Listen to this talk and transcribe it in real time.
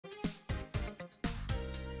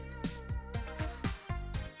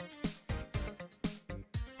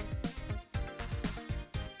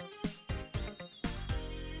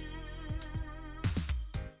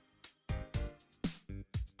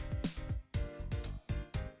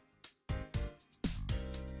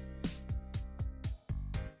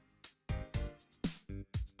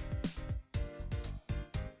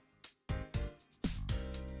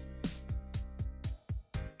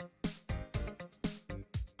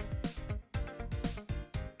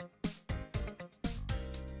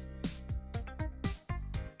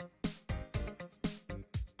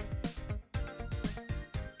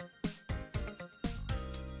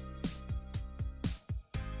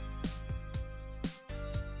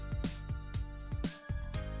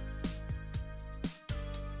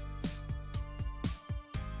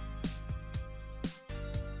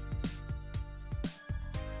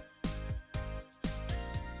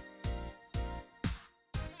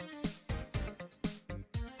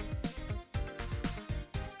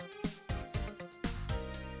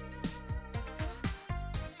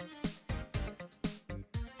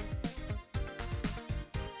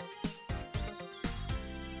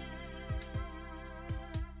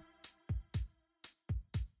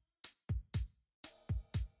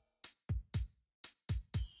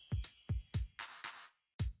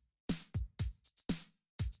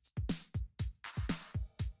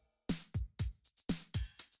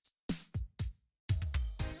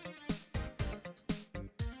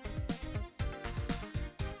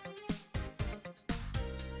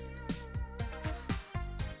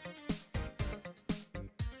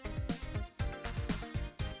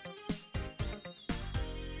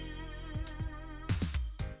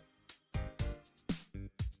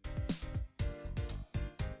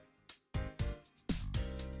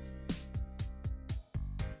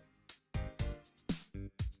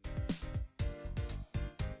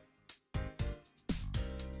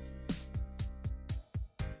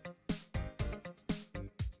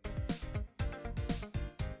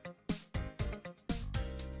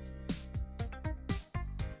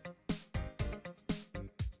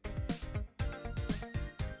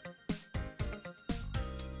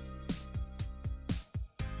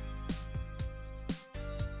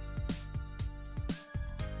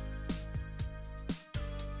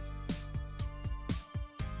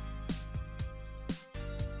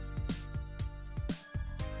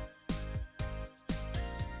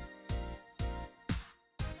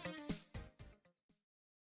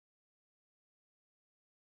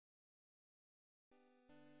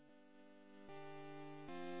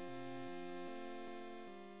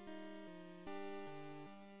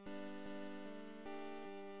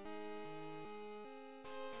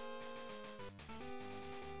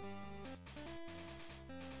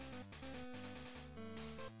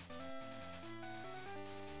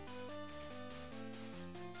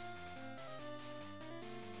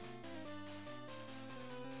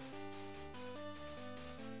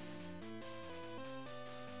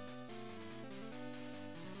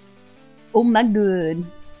Oh my god.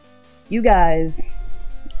 You guys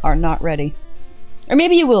are not ready. Or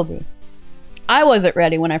maybe you will be. I wasn't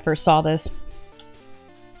ready when I first saw this.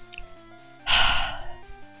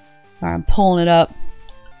 Alright, I'm pulling it up.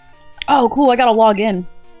 Oh, cool, I gotta log in.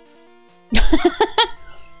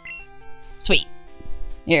 Sweet.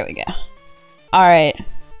 Here we go. Alright.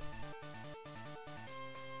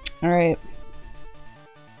 Alright.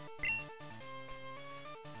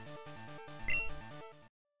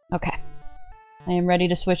 Okay. I am ready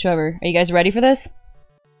to switch over. Are you guys ready for this?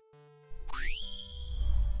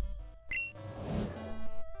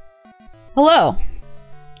 Hello.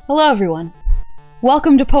 Hello, everyone.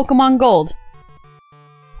 Welcome to Pokemon Gold.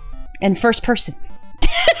 In first person.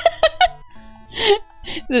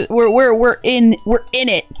 we're in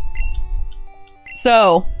it.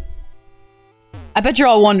 So, I bet you're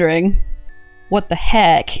all wondering what the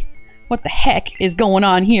heck is going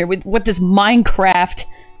on here with this Minecraft.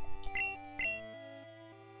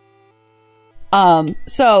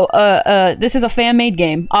 This is a fan-made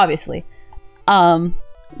game, obviously.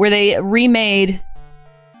 Where they remade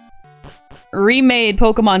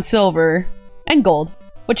Pokemon Silver and Gold,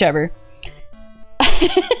 whichever.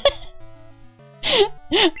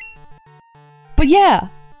 But yeah,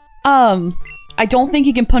 I don't think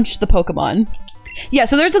you can punch the Pokemon. Yeah,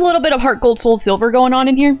 so there's a little bit of Heart Gold, Soul Silver going on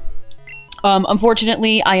in here.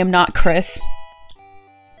 Unfortunately, I am not Chris.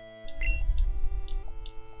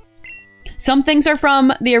 Some things are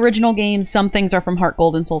from the original game, some things are from Heart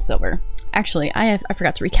Gold and Soul Silver. Actually, I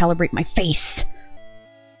forgot to recalibrate my face.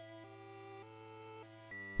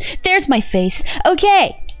 There's my face.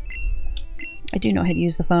 Okay. I do know how to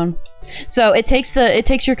use the phone. So it takes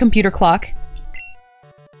your computer clock.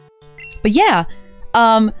 But yeah,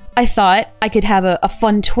 I thought I could have a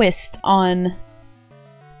fun twist on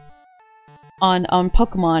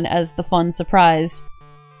Pokemon as the fun surprise.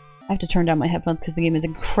 I have to turn down my headphones because the game is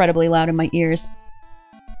incredibly loud in my ears.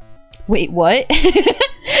 Wait, what?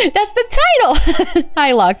 That's the title!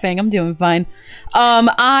 Hi, Lockfang. I'm doing fine.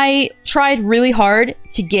 I tried really hard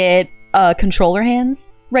to get controller hands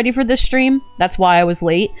ready for this stream. That's why I was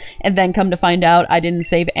late. And then come to find out I didn't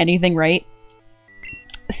save anything right.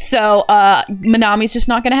 So, Manami's just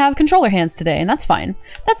not gonna have controller hands today, and that's fine.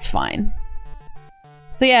 That's fine.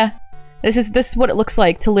 So yeah, this is what it looks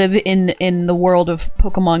like to live in the world of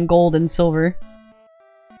Pokemon Gold and Silver.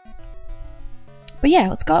 But yeah,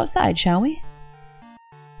 let's go outside, shall we?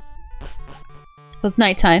 So it's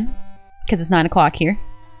nighttime, because it's 9 o'clock here.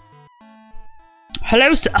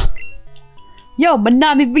 Hello, sir! Yo,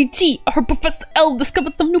 Manami VT! I heard Professor L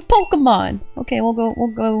discovered some new Pokemon! Okay, we'll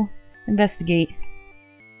go investigate.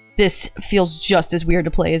 This feels just as weird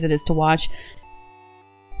to play as it is to watch.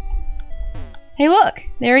 Hey look!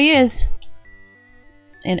 There he is!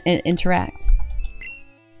 And interact.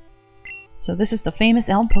 So this is the famous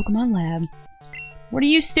Elm Pokemon Lab. What are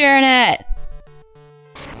you staring at?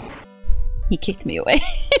 He kicked me away.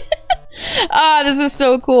 Ah, this is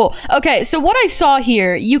so cool. Okay, so what I saw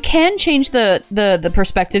here, you can change the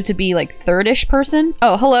perspective to be like third-ish person.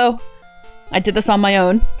 Oh, hello. I did this on my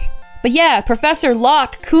own. But yeah, Professor,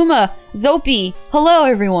 Locke, Kuma, Zopi. Hello,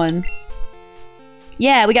 everyone.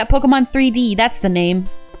 Yeah, we got Pokemon 3D. That's the name.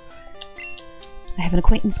 I have an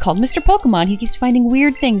acquaintance called Mr. Pokemon. He keeps finding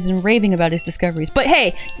weird things and raving about his discoveries. But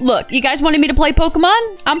hey, look, you guys wanted me to play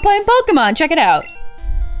Pokemon? I'm playing Pokemon. Check it out.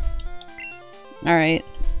 Alright.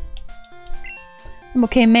 I'm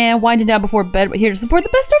okay, man. Winding down before bed, but here to support the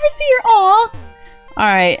best overseer. Aw.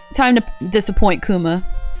 Alright, time to disappoint Kuma.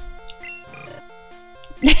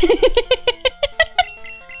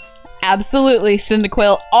 Absolutely,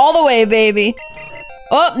 Cyndaquil all the way, baby.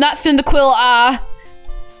 Oh, not Cyndaquil, how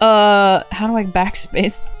do I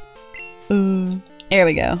backspace? There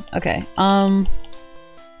we go. Okay, I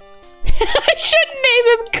shouldn't name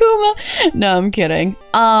him Kuma! No, I'm kidding.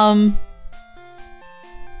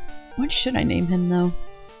 What should I name him, though?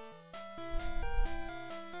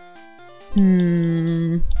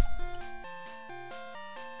 You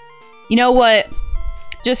know what?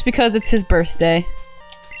 Just because it's his birthday.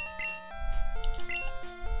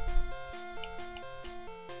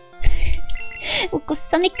 We'll go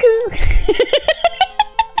Sonic.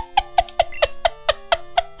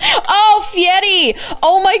 Oh, Fieri!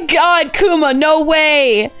 Oh my god, Kuma, no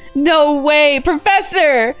way! No way!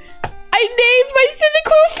 Professor! I named my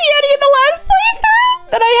Cyndaquil Fieri in the last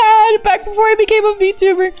playthrough that I had back before I became a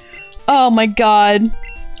VTuber. Oh my god.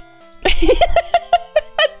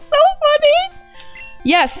 That's so funny!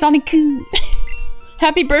 Yes, Sonic.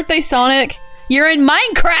 Happy birthday, Sonic! You're in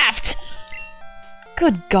Minecraft!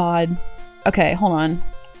 Good god. Okay, hold on.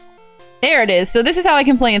 There it is. So this is how I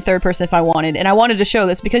can play in third person if I wanted. And I wanted to show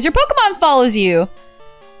this because your Pokemon follows you.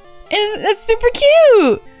 It's super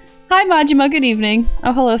cute. Hi, Majima. Good evening.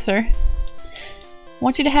 Oh, hello, sir.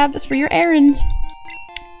 Want you to have this for your errand.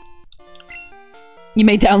 You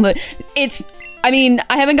may download. I mean,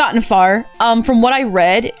 I haven't gotten far. From what I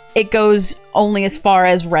read, it goes only as far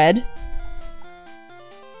as red.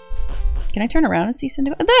 Can I turn around and see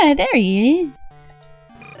Cyndaquil? There he is.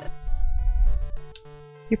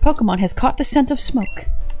 Your Pokemon has caught the scent of smoke.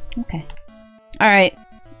 Okay. Alright.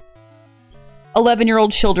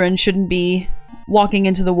 11-year-old children shouldn't be walking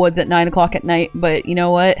into the woods at 9 o'clock at night, but you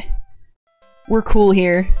know what? We're cool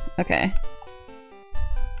here. Okay.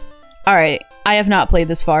 Alright. I have not played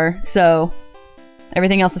this far, so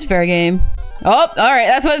everything else is fair game. Oh, alright.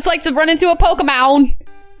 That's what it's like to run into a Pokemon.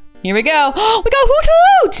 Here we go. We got Hoot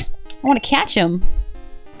Hoot! I want to catch him.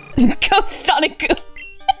 Go Sonic.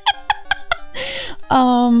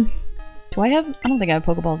 Do I have... I don't think I have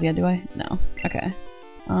Pokeballs yet, do I? No. Okay.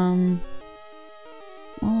 Well,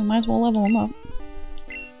 I might as well level them up.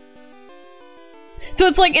 So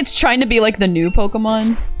it's like, it's trying to be like the new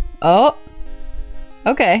Pokemon. Oh.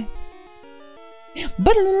 Okay. I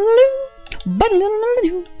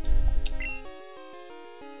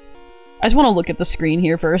just want to look at the screen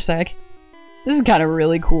here for a sec. This is kind of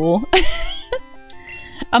really cool.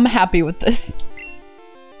 I'm happy with this.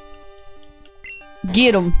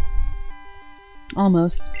 Get him.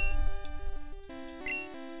 Almost.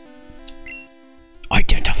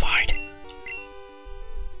 Identified.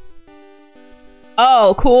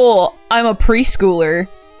 Oh, cool. I'm a preschooler.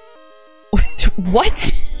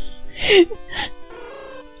 What?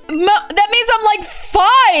 That means I'm like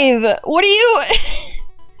 5! What are you...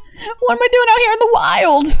 What am I doing out here in the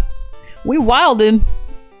wild? We wildin'.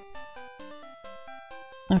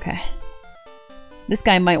 Okay. This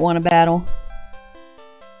guy might want to battle.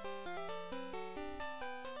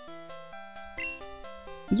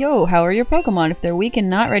 Yo, how are your Pokemon? If they're weak and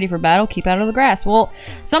not ready for battle, keep out of the grass. Well,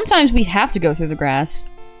 sometimes we have to go through the grass.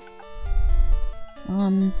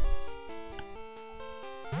 Oh,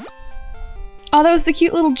 that was the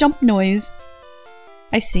cute little jump noise.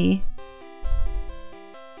 I see.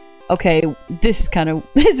 Okay, this is kind of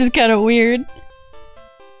weird.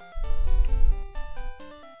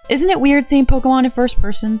 Isn't it weird seeing Pokemon in first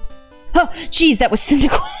person? Oh, jeez, that was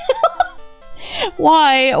Cyndaquil.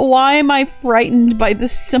 Why am I frightened by the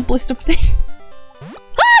simplest of things?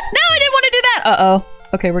 Ah! No, I didn't want to do that! Uh-oh.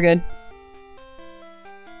 Okay, we're good.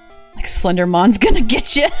 Like Slendermon's gonna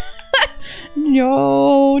get you.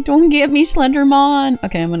 No, don't get me, Slendermon.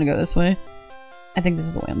 Okay, I'm gonna go this way. I think this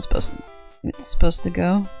is the way it's supposed to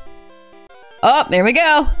go. Oh, there we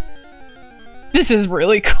go. This is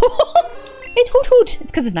really cool. It's Hoot Hoot.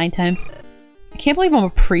 It's because it's nighttime. I can't believe I'm a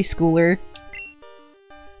preschooler.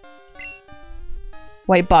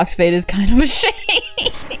 White box fade is kind of a shame.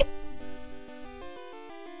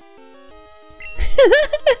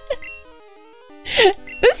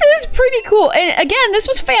 This is pretty cool. And again, this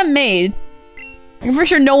was fan made. I'm pretty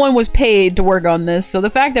sure no one was paid to work on this, so the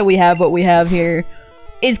fact that we have what we have here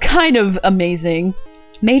is kind of amazing.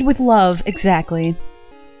 Made with love, exactly.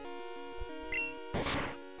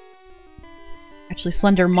 Actually,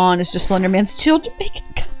 Slendermon is just Slenderman's children making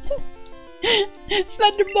cousin.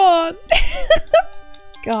 Slendermon.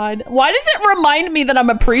 God, why does it remind me that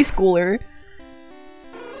I'm a preschooler?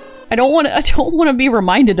 I don't want to be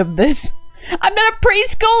reminded of this. I'm not a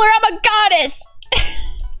preschooler, I'm a goddess.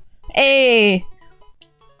 Hey.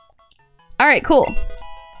 All right, cool.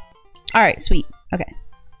 All right, sweet. Okay.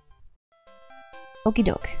 Okie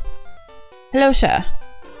doke. Hello, sir.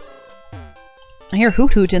 I hear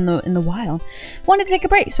Hoot Hoot in the wild. Wanted to take a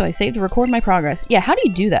break, so I saved to record my progress. Yeah, how do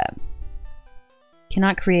you do that?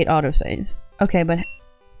 Cannot create autosave. Okay, but...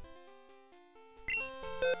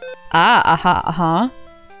 Ah, aha, aha.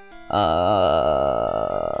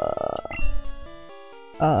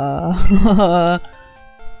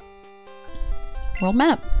 World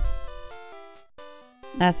map.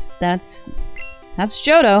 That's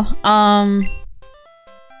Johto.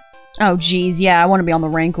 Oh, geez, yeah, I want to be on the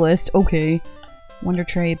rank list. Okay. Wonder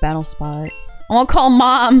Trait, Battle Spot. I want to call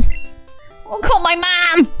Mom! I want to call my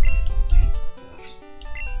mom!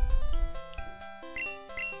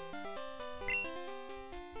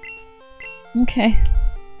 Okay.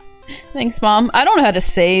 Thanks, Mom. I don't know how to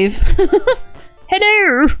save.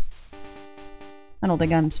 Hello! I don't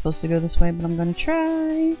think I'm supposed to go this way, but I'm gonna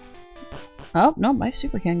try. Oh, no, my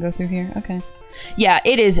super can go through here. Okay. Yeah,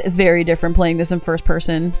 it is very different playing this in first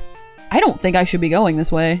person. I don't think I should be going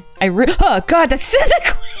this way. Oh, God, that's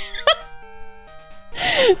Cyndaquil!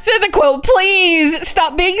 Cyndaquil, please!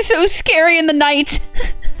 Stop being so scary in the night!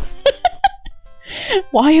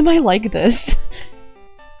 Why am I like this?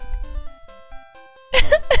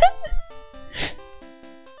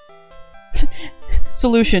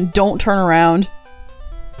 Solution, don't turn around.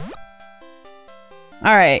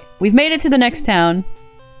 Alright, we've made it to the next town.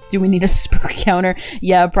 Do we need a spook counter?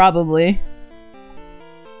 Yeah, probably.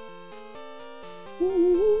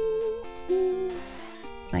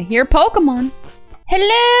 I hear Pokemon.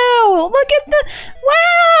 Hello! Look at the-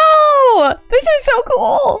 Wow! This is so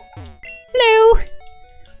cool! Hello!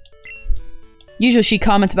 Usually she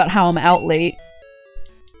comments about how I'm out late.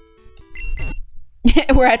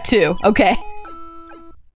 We're at 2. Okay.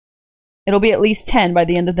 It'll be at least 10 by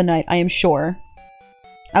the end of the night, I am sure.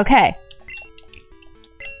 Okay.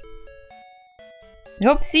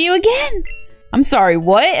 Nope, see you again! I'm sorry,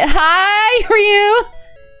 what? Hi, how are you?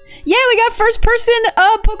 Yeah, we got first person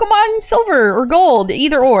Pokemon Silver or Gold,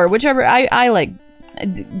 either or, whichever. I like.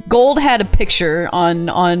 Gold had a picture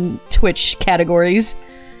on Twitch categories.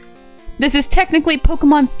 This is technically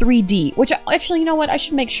Pokemon 3D, which actually, you know what? I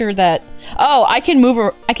should make sure that. Oh, I can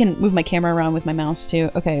move my camera around with my mouse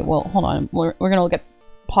too. Okay, well, hold on. We're gonna look at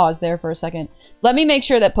pause there for a second. Let me make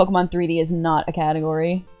sure that Pokemon 3D is not a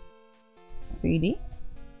category. 3D?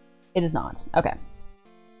 It is not. Okay.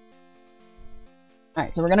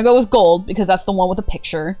 Alright, so we're gonna go with Gold, because that's the one with a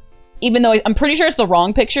picture. Even though I'm pretty sure it's the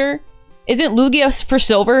wrong picture. Isn't Lugia for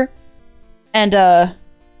Silver? And,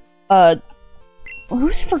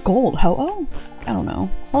 who's for Gold? Ho-Oh? I don't know.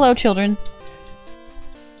 Hello, children.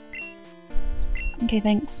 Okay,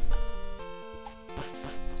 thanks.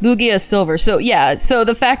 Lugia is Silver. So, yeah, so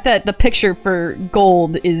the fact that the picture for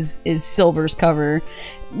Gold is Silver's cover.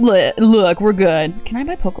 Look, we're good. Can I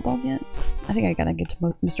buy Pokeballs yet? I think I gotta get to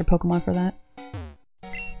Mr. Pokemon for that.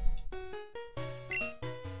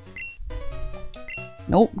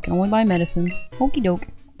 Nope, can only buy medicine. Okie doke.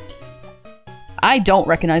 I don't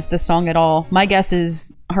recognize this song at all. My guess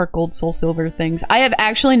is Heart Gold, Soul Silver things. I have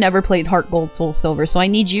actually never played Heart Gold, Soul Silver, so I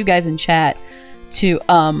need you guys in chat to,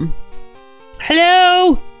 Hello!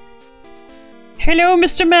 Hello,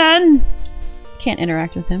 Mr. Man! Can't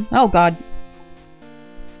interact with him. Oh, God.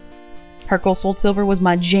 Heart Gold, Soul Silver was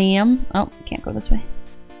my jam. Oh, can't go this way.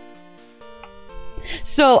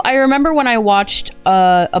 So, I remember when I watched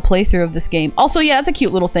a playthrough of this game. Also, yeah, that's a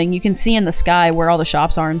cute little thing. You can see in the sky where all the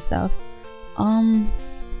shops are and stuff.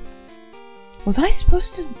 Was I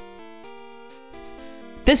supposed to...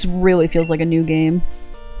 This really feels like a new game.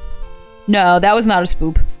 No, that was not a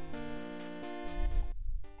spoop.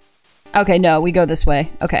 Okay, no, we go this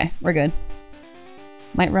way. Okay, we're good.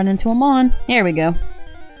 Might run into him on. Here we go.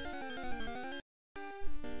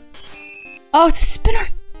 Oh, it's a spinner!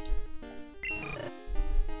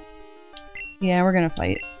 Yeah, we're gonna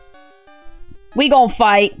fight. We gonna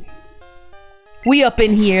fight! We up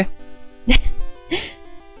in here.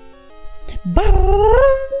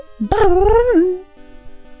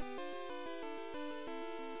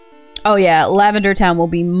 Oh yeah, Lavender Town will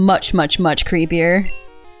be much, much, much creepier.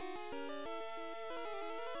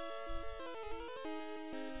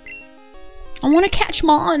 I want to catch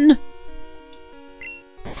Mon!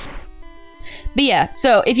 But yeah,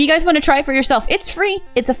 so if you guys want to try it for yourself, it's free.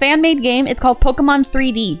 It's a fan-made game. It's called Pokemon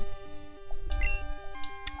 3D.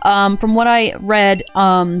 From what I read,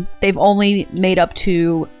 they've only made up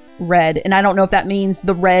to Red, and I don't know if that means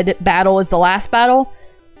the Red battle is the last battle,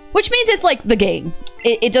 which means it's like the game.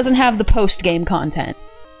 It doesn't have the post-game content.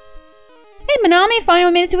 Hey Manami,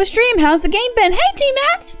 finally made it to a stream. How's the game been? Hey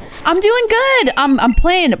T-Mats! I'm doing good! I'm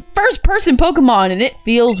playing first-person Pokemon, and it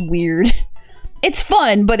feels weird. It's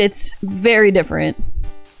fun, but it's very different.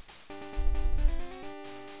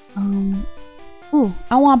 Ooh,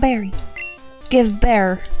 I want berry. Give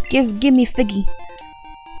me Figgy.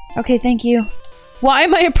 Okay, thank you. Why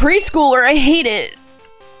am I a preschooler? I hate it.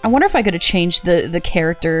 I wonder if I could have changed the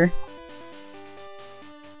character.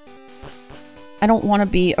 I don't want to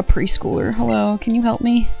be a preschooler. Hello, can you help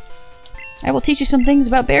me? I will teach you some things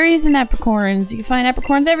about berries and apricorns. You can find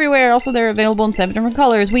apricorns everywhere. Also, they're available in 7 different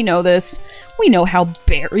colors. We know this. We know how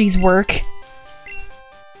berries work.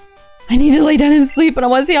 I need to lay down and sleep, but I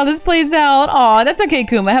want to see how this plays out. Aw, that's okay,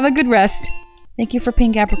 Kuma. Have a good rest. Thank you for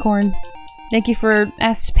pink apricorn. Thank you for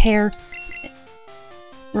pear.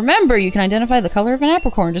 Remember, you can identify the color of an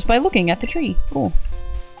apricorn just by looking at the tree. Cool.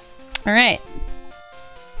 Alright.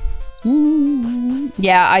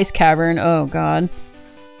 Yeah, Ice Cavern. Oh, God.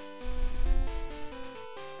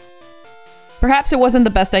 Perhaps it wasn't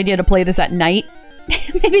the best idea to play this at night.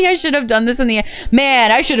 Maybe I should have done this in the...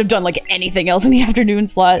 Man, I should have done, like, anything else in the afternoon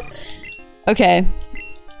slot. Okay.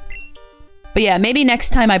 But yeah, maybe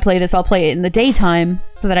next time I play this, I'll play it in the daytime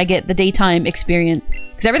so that I get the daytime experience.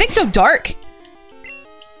 Because everything's so dark.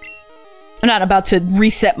 I'm not about to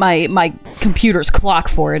reset my computer's clock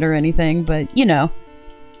for it or anything, but you know.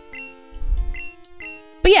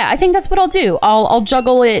 But yeah, I think that's what I'll do. I'll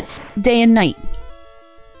juggle it day and night.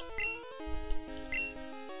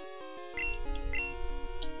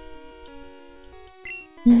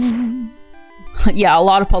 Yeah, a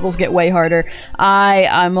lot of puzzles get way harder.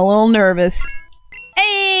 I'm a little nervous.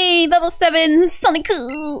 Hey, level 7, Sonic.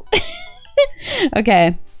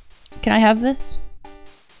 Okay. Can I have this?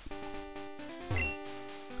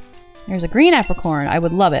 There's a green apricorn. I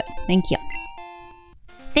would love it. Thank you.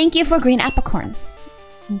 Thank you for green apricorn.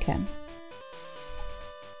 Okay.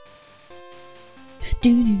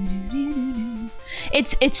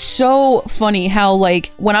 It's so funny how,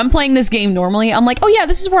 like, when I'm playing this game normally, I'm like, oh yeah,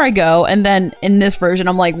 this is where I go, and then in this version,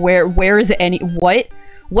 I'm like, where is it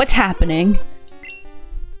what's happening?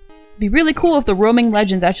 It'd be really cool if the roaming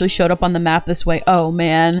legends actually showed up on the map this way. Oh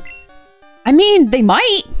man. I mean, they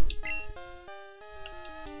might.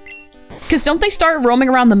 Because don't they start roaming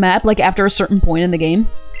around the map, like, after a certain point in the game?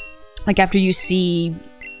 Like, after you see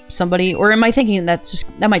somebody? Or am I thinking that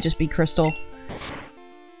might just be Crystal?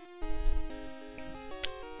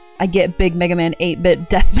 I get big Mega Man 8-bit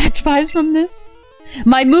deathmatch vibes from this.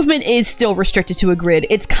 My movement is still restricted to a grid.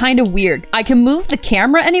 It's kind of weird. I can move the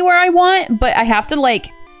camera anywhere I want, but I have to, like...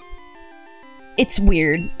 It's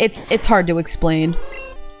weird. It's hard to explain.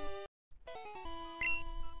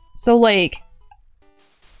 So, like...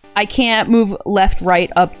 I can't move left,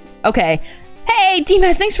 right, up... Okay. Hey,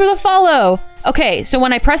 DMAS, thanks for the follow! Okay, so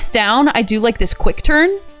when I press down, I do, like, this quick turn.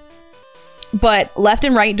 But left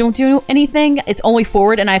and right don't do anything. It's only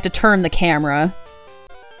forward, and I have to turn the camera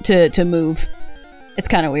to move. It's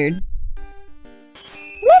kind of weird.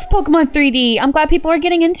 Love Pokemon 3D! I'm glad people are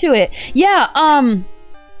getting into it. Yeah,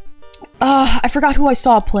 I forgot who I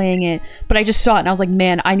saw playing it, but I just saw it, and I was like,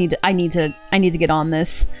 man, I need to get on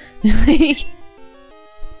this.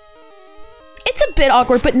 It's a bit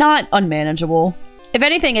awkward, but not unmanageable. If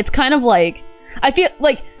anything, it's kind of like... I feel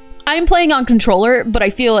like I'm playing on controller, but I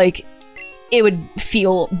feel like it would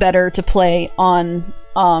feel better to play on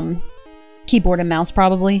keyboard and mouse,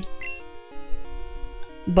 probably.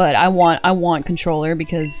 But I want controller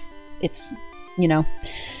because it's, you know...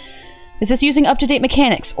 Is this using up-to-date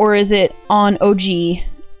mechanics, or is it on OG?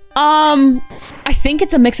 I think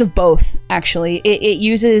it's a mix of both, actually. It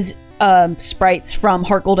uses sprites from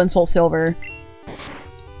Heart Gold and Soul Silver.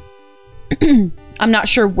 I'm not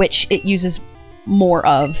sure which it uses more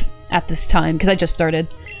of at this time, because I just started.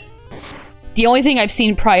 The only thing I've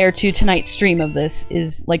seen prior to tonight's stream of this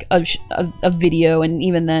is, like, a video, and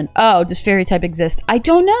even then... Oh, does Fairy type exist? I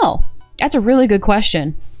don't know. That's a really good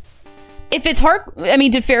question. If it's Heart... I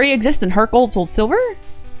mean, did Fairy exist in Heart Gold, Soul Silver?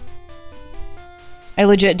 I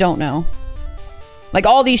legit don't know. Like,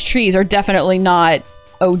 all these trees are definitely not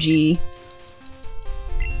OG.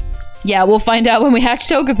 Yeah, we'll find out when we hatch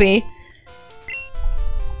Togepi.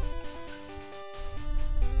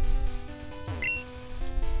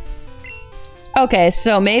 Okay,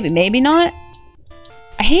 so maybe not.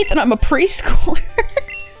 I hate that I'm a preschooler.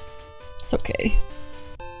 It's okay.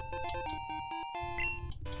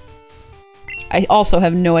 I also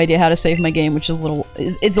have no idea how to save my game, which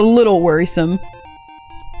is it's a little worrisome.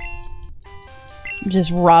 I'm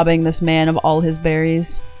just robbing this man of all his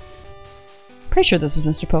berries. Pretty sure this is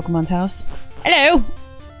Mr. Pokemon's house. Hello! Hello,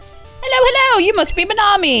 hello! You must be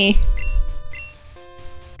Manami!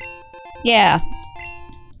 Yeah.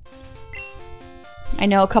 I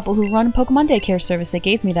know a couple who run a Pokemon daycare service. They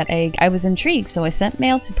gave me that egg. I was intrigued, so I sent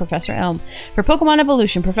mail to Professor Elm. For Pokemon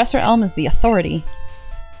evolution, Professor Elm is the authority.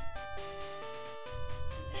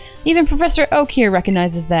 Even Professor Oak here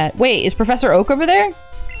recognizes that. Wait, is Professor Oak over there?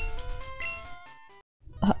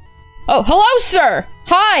 Oh, hello, sir!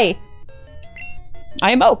 Hi!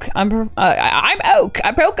 I'm Oak. I'm Oak,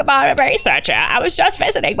 a Pokemon researcher. I was just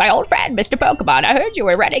visiting my old friend, Mr. Pokemon. I heard you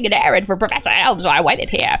were running an errand for Professor Elm, so I waited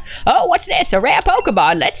here. Oh, what's this? A rare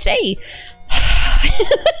Pokemon. Let's see.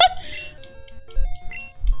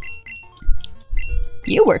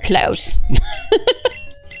 You were close.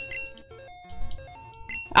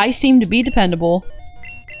 I seem to be dependable.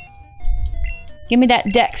 Give me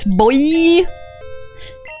that dex, boy!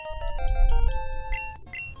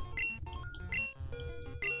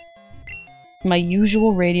 My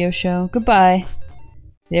usual radio show. Goodbye.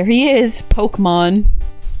 There he is, Pokemon.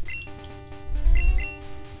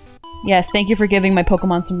 Yes, thank you for giving my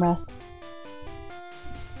Pokemon some rest.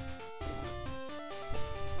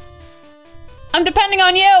 I'm depending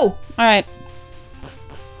on you! Alright.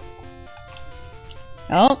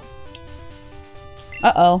 Oh.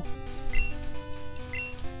 Uh-oh.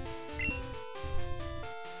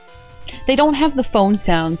 They don't have the phone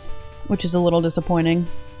sounds. which is a little disappointing.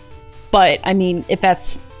 But, I mean, if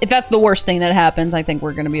that's the worst thing that happens, I think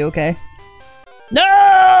we're gonna be okay.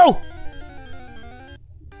 No!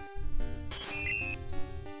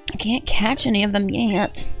 I can't catch any of them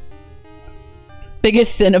yet.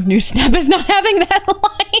 Biggest sin of New Snap is not having that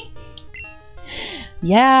line.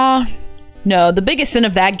 Yeah. No, the biggest sin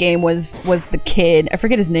of that game was the kid. I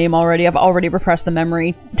forget his name already. I've already repressed the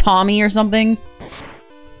memory. Tommy or something.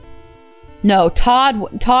 No, Todd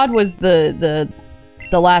was the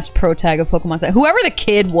last pro tag of Pokemon Snap. Whoever the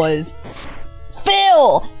kid was.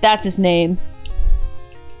 Phil! That's his name.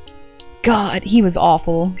 God, he was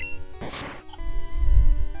awful.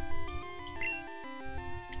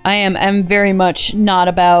 I'm very much not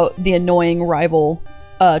about the annoying rival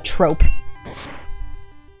trope.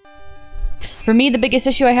 For me, the biggest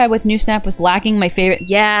issue I had with New Snap was lacking my favorite...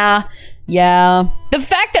 Yeah. The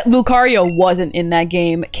fact that Lucario wasn't in that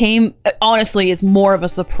game honestly, is more of a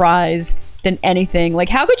surprise than anything. Like,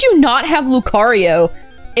 how could you not have Lucario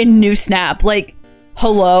in New Snap? Like,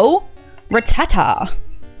 hello? Rattata.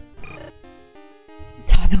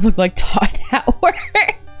 Todd that looked like Todd Howard.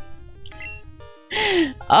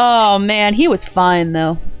 Oh, man. He was fine,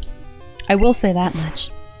 though. I will say that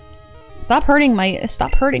much. Stop hurting my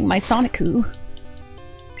Sonicu.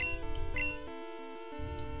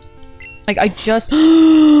 Like, I just...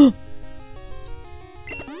 Oh,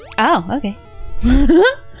 okay.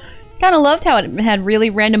 Kinda loved how it had really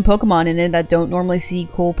random Pokemon in it that don't normally see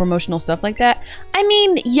cool promotional stuff like that. I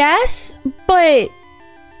mean, yes, but...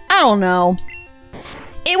 I don't know.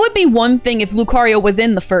 It would be one thing if Lucario was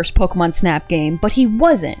in the first Pokemon Snap game, but he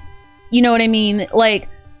wasn't. You know what I mean? Like...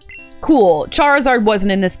 Cool, Charizard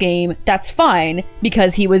wasn't in this game, that's fine,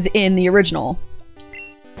 because he was in the original.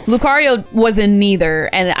 Lucario was in neither,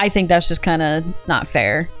 and I think that's just kind of not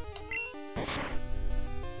fair.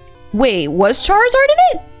 Wait, was Charizard in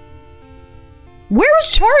it? Where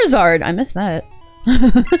was Charizard? I missed that.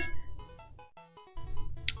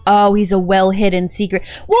 Oh, he's a well-hidden secret.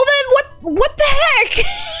 Well then, what the heck?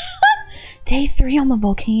 Day 3 on the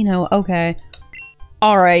volcano, okay.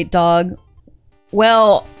 Alright, dog.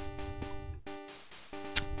 Well...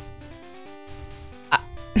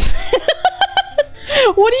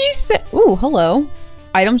 What do you say? Ooh, hello.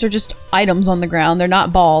 Items are just items on the ground. They're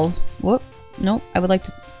not balls. Whoop. Nope. I would like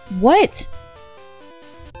to... What?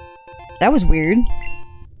 That was weird.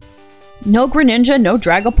 No Greninja, no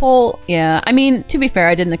Dragapult. Yeah, I mean, to be fair,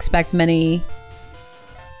 I didn't expect many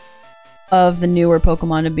of the newer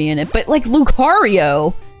Pokemon to be in it. But, like,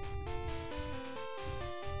 Lucario!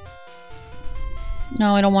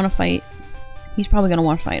 No, I don't want to fight. He's probably gonna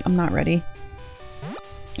want to fight. I'm not ready.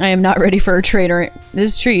 I am not ready for a trainer.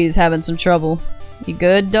 This tree is having some trouble. You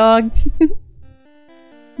good, dog?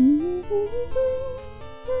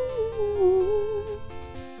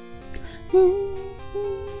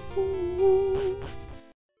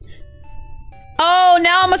 Oh,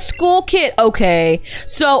 now I'm a school kid. Okay.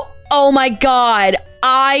 So, oh my god.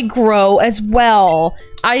 I grow as well.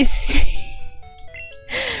 I see.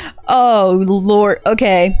 Oh, Lord.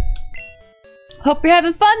 Okay. Hope you're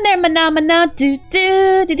having fun there, Mana, do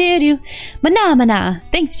do do do do. Mana.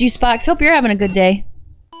 Thanks, Juicebox. Hope you're having a good day.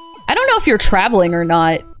 I don't know if you're traveling or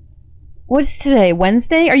not. What's today?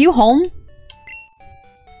 Wednesday? Are you home?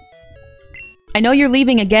 I know you're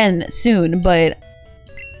leaving again soon, but...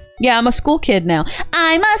 Yeah, I'm a school kid now.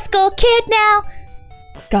 I'm a school kid now!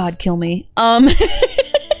 God, kill me. Oh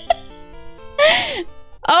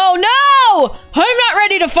no! I'm not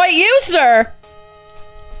ready to fight you, sir!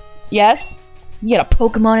 Yes? You got a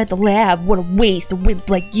Pokemon at the lab. What a waste, a wimp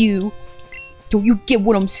like you. Don't you get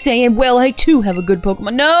what I'm saying? Well, I too have a good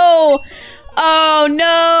Pokemon. No! Oh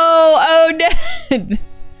no! Oh no!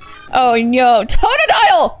 Oh no!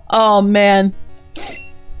 Totodile! Oh man.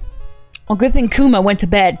 Well, good thing Kuma went to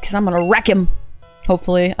bed, because I'm gonna wreck him.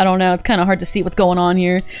 Hopefully. I don't know. It's kind of hard to see what's going on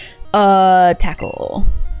here. Tackle.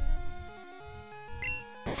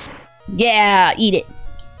 Yeah, eat it.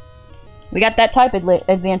 We got that type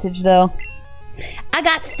advantage, though. I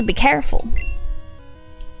got to be careful.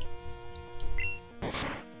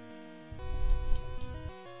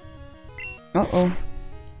 Uh-oh.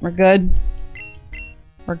 We're good.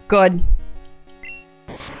 We're good.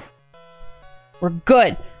 We're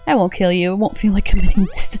good. I won't kill you. It won't feel like committing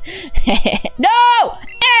No!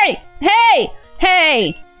 Hey! Hey!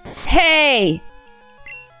 Hey! Hey!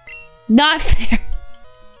 Not fair.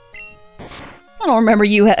 I don't remember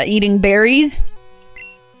you eating berries.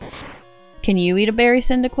 Can you eat a berry,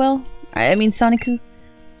 Cyndaquil? I mean, Sonicu?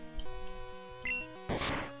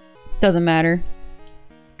 Doesn't matter.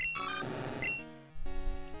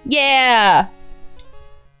 Yeah!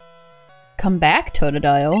 Come back,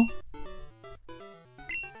 Totodile.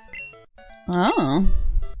 Oh.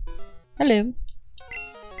 Hello.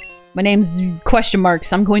 My name's question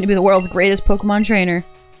marks. I'm going to be the world's greatest Pokemon trainer.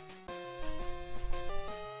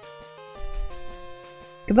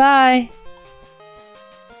 Goodbye.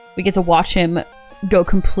 We get to watch him go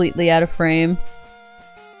completely out of frame.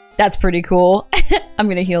 That's pretty cool. I'm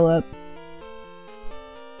gonna heal up.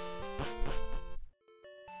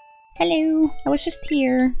 Hello. I was just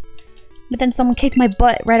here. But then someone kicked my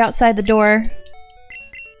butt right outside the door.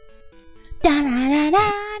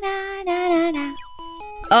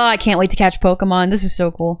 Oh, I can't wait to catch Pokemon. This is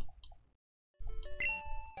so cool.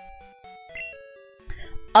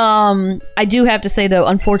 I do have to say though,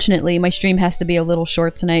 unfortunately, my stream has to be a little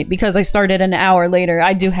short tonight because I started an hour later.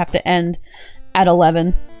 I do have to end at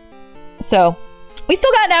 11. So, we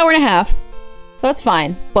still got an hour and a half. So that's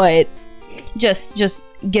fine, but just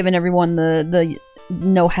giving everyone the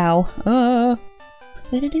know-how.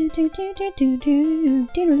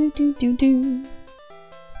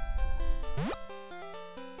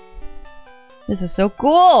 This is so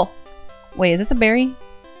cool! Wait, is this a berry?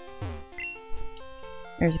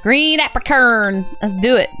 There's a green apricorn! Let's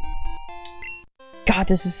do it! God,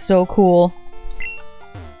 this is so cool.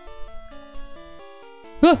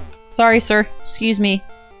 Sorry, sir. Excuse me.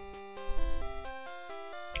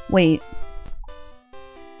 Wait.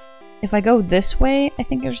 If I go this way, I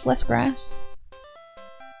think there's less grass.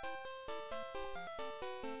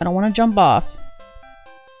 I don't want to jump off.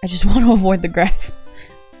 I just want to avoid the grass.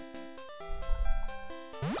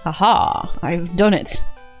 Haha, I've done it.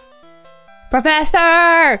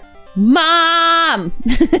 Professor! Mom!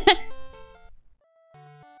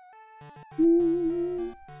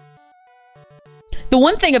 The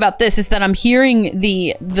one thing about this is that I'm hearing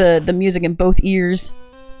the music in both ears.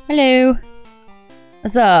 Hello.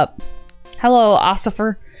 What's up? Hello,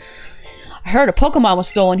 Ossifer. I heard a Pokemon was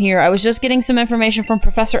stolen here. I was just getting some information from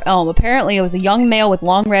Professor Elm. Apparently it was a young male with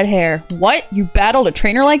long red hair. What? You battled a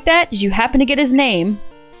trainer like that? Did you happen to get his name?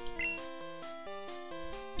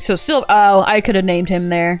 So Silver— oh, I could have named him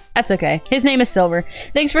there. That's okay. His name is Silver.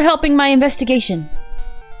 Thanks for helping my investigation.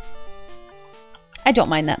 I don't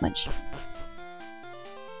mind that much.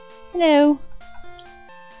 Hello.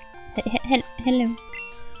 Hello.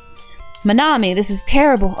 Manami, this is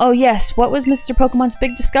terrible. Oh yes, what was Mr. Pokemon's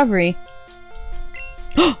big discovery?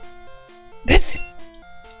 This?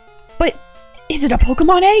 But is it a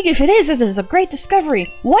Pokemon egg? If it is, this is a great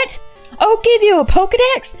discovery. What? Oh, give you a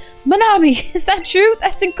Pokedex? Manami, is that true?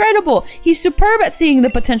 That's incredible. He's superb at seeing the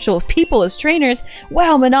potential of people as trainers.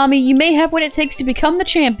 Wow, Manami, you may have what it takes to become the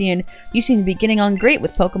champion. You seem to be getting on great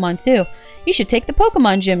with Pokemon too. You should take the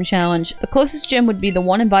Pokemon Gym challenge. The closest gym would be the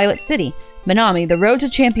one in Violet City. Manami, the road to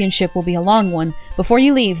championship will be a long one. Before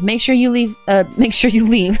you leave, make sure you make sure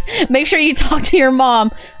you talk to your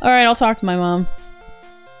mom. Alright, I'll talk to my mom.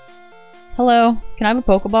 Hello, can I have a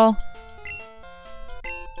Pokeball?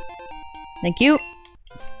 Thank you.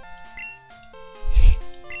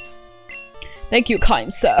 Thank you,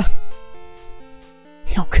 kind sir.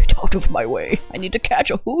 Now get out of my way. I need to catch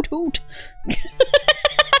a Hoot-Hoot.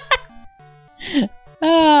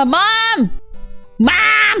 Mom!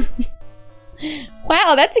 Mom!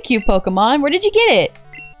 Wow, that's a cute Pokemon. Where did you get it?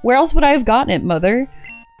 Where else would I have gotten it, Mother?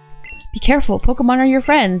 Be careful. Pokemon are your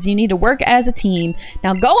friends. You need to work as a team.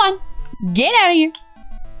 Now go on. Get out of here.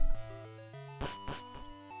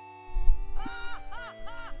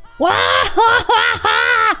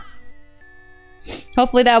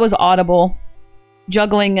 Hopefully that was audible.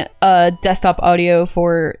 Juggling desktop audio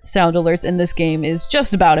for sound alerts in this game is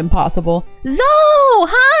just about impossible. Zo!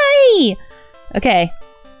 Hi! Okay.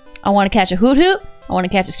 I want to catch a Hoot-Hoot. I want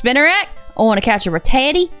to catch a Spinarak. I want to catch a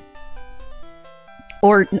Rattata.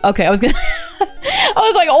 Or, okay, I was gonna... I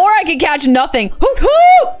was like, or I could catch nothing.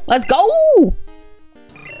 Hoot-Hoot! Let's go!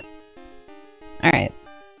 Alright.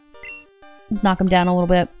 Let's knock him down a little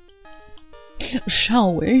bit.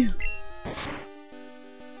 Shall we?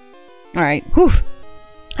 Alright. Whew.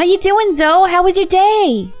 How you doing, Zoe? How was your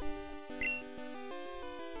day?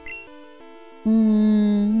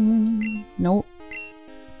 Nope.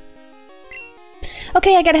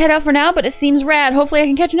 Okay, I gotta head out for now, but it seems rad. Hopefully I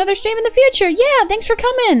can catch another stream in the future. Yeah, thanks for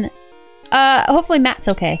coming. Hopefully Matt's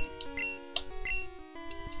okay.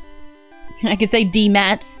 I could say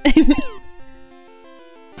D-Mats.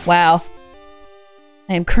 Wow.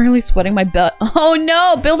 I am currently sweating my butt. Oh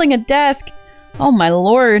no! Building a desk! Oh my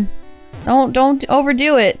lord. Don't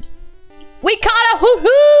overdo it. We caught a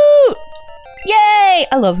Hoot-Hoot! Yay!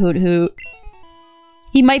 I love Hoot-Hoot.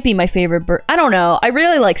 He might be my favorite bird. I don't know. I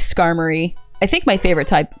really like Skarmory. I think my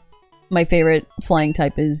favorite flying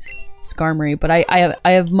type is Skarmory, but I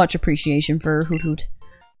have much appreciation for Hoot-Hoot.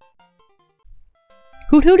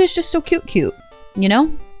 Hoot Hoot is just so cute, you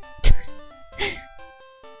know?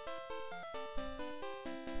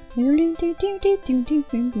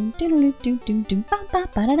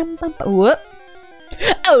 Whoop.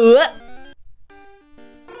 Oh.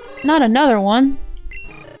 Not another one.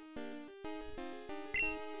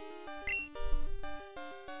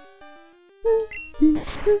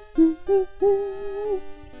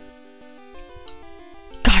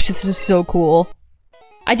 Gosh, this is so cool.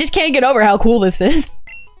 I just can't get over how cool this is.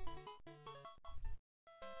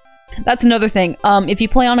 That's another thing. If you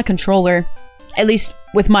play on a controller, at least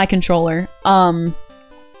with my controller, I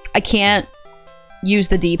can't use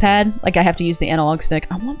the D-pad. Like, I have to use the analog stick.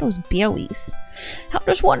 I want those berries. How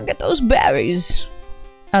does one get those berries?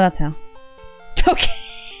 Oh, that's how. Okay.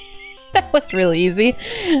 That was really easy.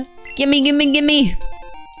 Gimme, gimme, gimme.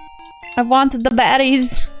 I wanted the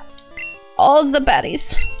berries. All the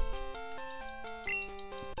berries.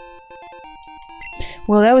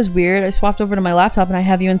 Well, that was weird. I swapped over to my laptop and I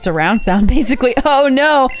have you in surround sound, basically. Oh,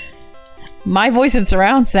 no. My voice in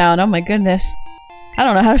surround sound. Oh, my goodness. I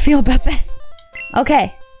don't know how to feel about that.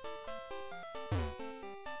 Okay.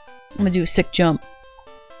 I'm gonna do a sick jump.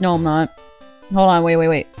 No, I'm not. Hold on,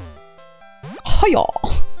 wait. Hiya!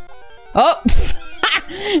 Oh!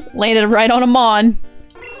 Landed right on a Mon.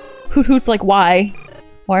 Hoot Hoot's like, why?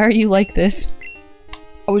 Why are you like this?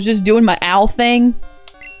 I was just doing my owl thing.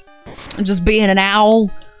 I'm just being an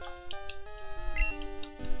owl.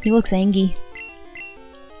 He looks angry.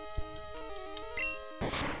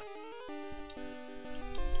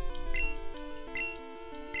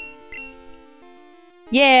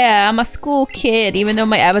 Yeah, I'm a school kid, even though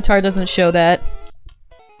my avatar doesn't show that.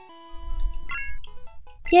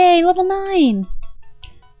 Yay, level 9!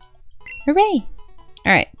 Hooray!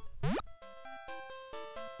 Alright.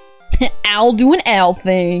 Owl doing owl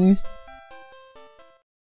things.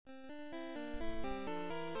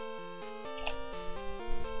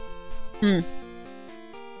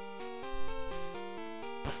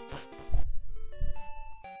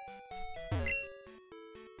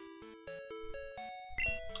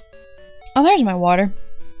 Oh, there's my water.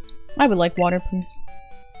 I would like water, please.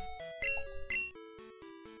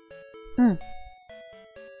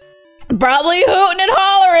 Probably hooting and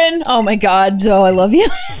hollering! Oh my god, Joe, I love you.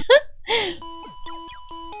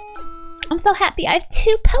 I'm so happy I have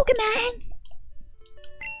 2 Pokemon!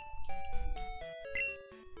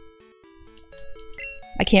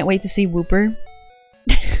 I can't wait to see Wooper.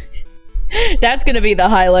 That's gonna be the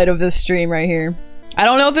highlight of this stream right here. I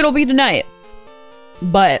don't know if it'll be tonight,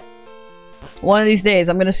 but one of these days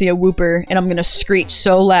I'm gonna see a Wooper and I'm gonna screech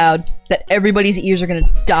so loud that everybody's ears are gonna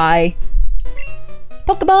die.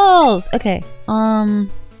 Pokeballs! Okay, man,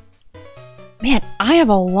 I have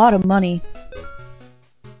a lot of money.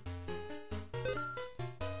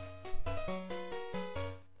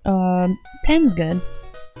 Ten's good.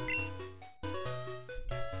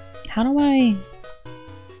 How do I...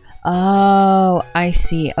 Oh, I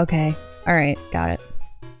see. Okay. Alright, got it.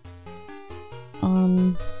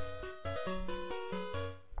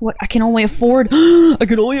 What? I can only afford... I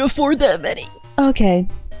can only afford that many! Okay.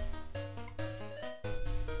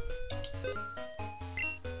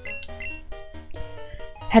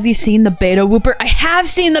 Have you seen the beta Wooper? I have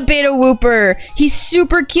seen the beta Wooper! He's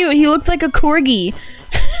super cute! He looks like a corgi!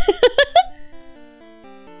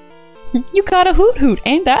 You got a Hoot Hoot!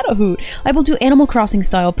 Ain't that a hoot? I will do Animal Crossing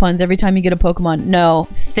style puns every time you get a Pokemon. No,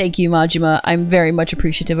 thank you, Majima. I'm very much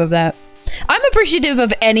appreciative of that. I'm appreciative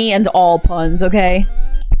of any and all puns, okay?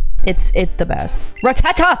 It's the best.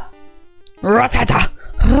 Rattata! Rattata!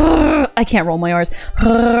 I can't roll my R's.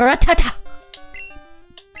 Rattata!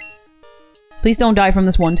 Please don't die from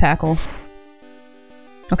this one tackle.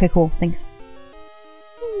 Okay, cool. Thanks.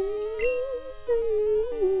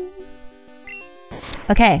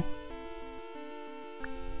 Okay.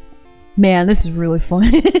 Man, this is really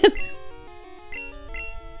fun.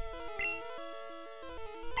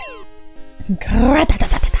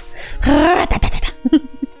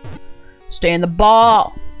 Stay in the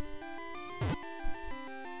ball.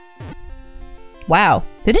 Wow.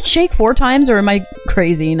 Did it shake 4 times or am I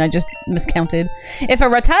crazy and I just miscounted? If a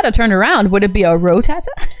Rattata turned around, would it be a Rotata?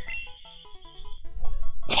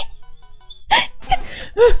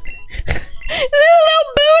 Little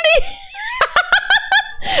booty!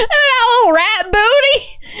 That little rat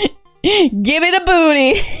booty! Give it a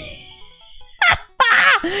booty!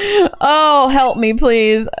 Oh, help me,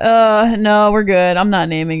 please. No, we're good. I'm not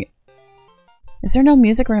naming it. Is there no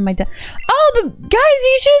music or am I dead? Oh, guys,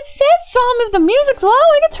 you should set some if the music's low.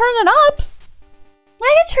 I can turn it up.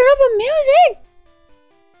 I can turn up the music.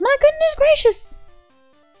 My goodness gracious.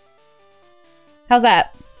 How's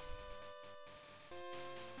that?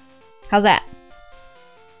 How's that?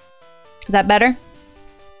 Is that better?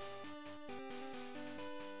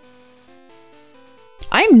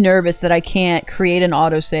 I'm nervous that I can't create an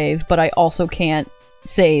autosave, but I also can't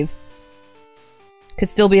save. Could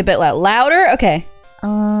still be a bit loud. Louder? Okay.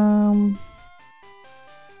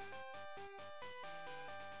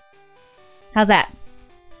 How's that?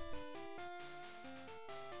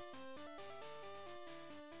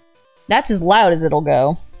 That's as loud as it'll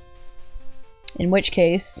go. In which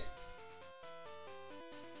case...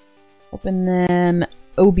 Open them...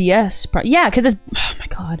 OBS. Yeah, because it's... Oh my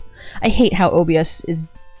god. I hate how OBS is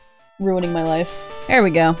ruining my life. There we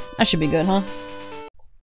go. That should be good, huh?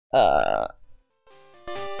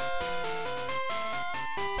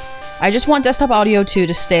 I just want desktop audio 2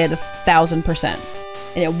 to stay at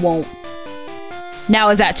 1000%. And it won't. Now,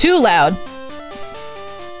 is that too loud?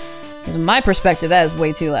 Because in my perspective, that is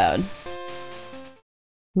way too loud.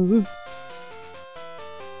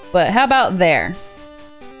 But how about there?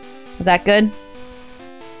 Is that good?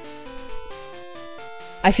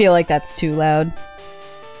 I feel like that's too loud.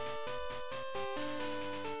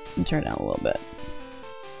 Let me turn it down a little bit.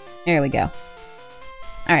 There we go.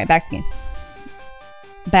 Alright, back to game.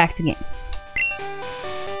 Back to game.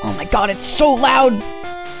 Oh my god, it's so loud!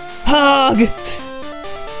 Hug!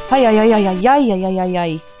 Ay ay ay ay ay ay ay ay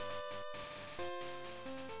ay.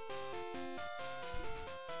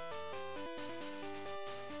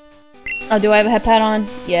 Oh, do I have a headpad on?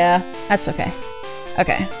 Yeah, that's okay.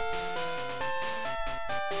 Okay.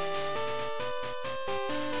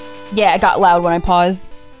 Yeah, it got loud when I paused.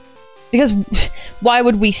 Because why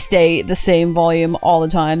would we stay the same volume all the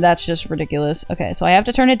time? That's just ridiculous. Okay, so I have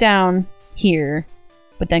to turn it down here,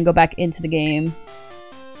 but then go back into the game.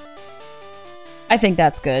 I think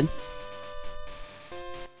that's good.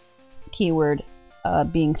 Keyword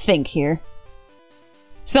being think here.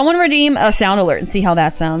 Someone redeem a sound alert and see how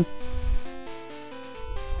that sounds.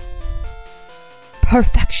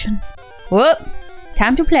 Perfection. Whoop!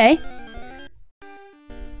 Time to play.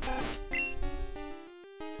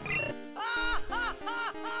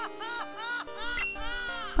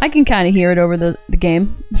 I can kind of hear it over the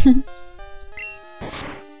game.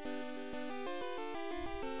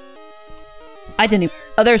 I didn't even...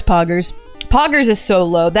 Oh, there's Poggers. Poggers is so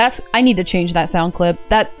low. That's... I need to change that sound clip.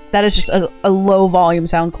 That is just a low volume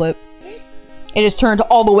sound clip. It is turned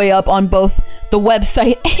all the way up on both the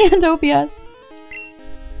website and OBS.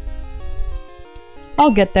 I'll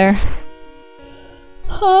get there.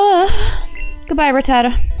 Goodbye,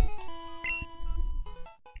 Rattata.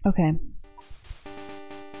 Okay.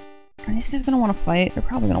 Are these guys gonna want to fight? They're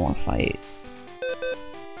probably gonna want to fight.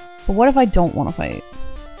 But what if I don't want to fight?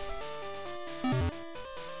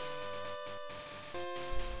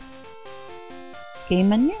 Game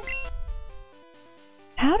menu?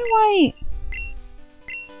 How do I...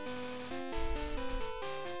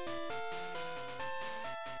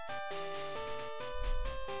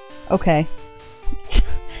 Okay.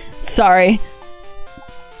 Sorry.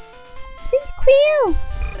 Queue.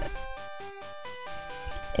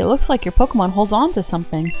 It looks like your Pokemon holds on to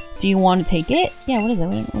something. Do you want to take it? Yeah, what is it?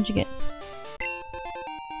 What'd you get?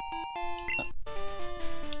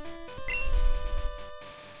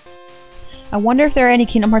 I wonder if there are any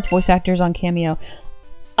Kingdom Hearts voice actors on Cameo.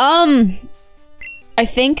 I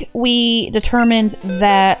think we determined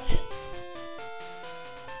that...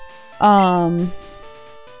 God,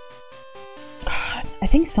 I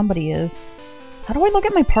think somebody is. How do I look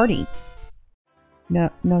at my party? No,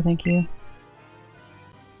 thank you.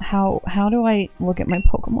 How do I look at my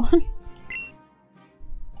Pokemon?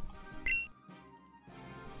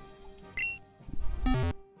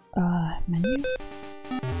 Menu?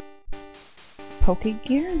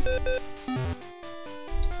 Pokegear?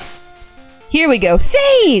 Here we go.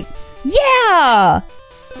 Save! Yeah!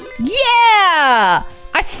 Yeah!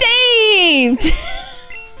 I saved!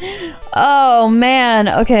 Oh man,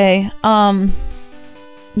 okay.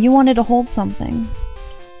 You wanted to hold something.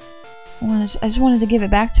 I just wanted to give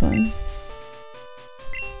it back to him.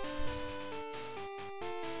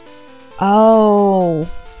 Oh.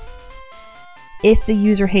 If the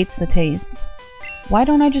user hates the taste. Why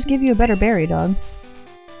don't I just give you a better berry, dog?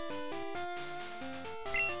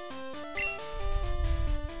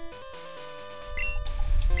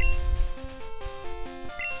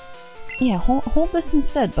 Yeah, hold this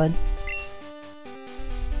instead, bud.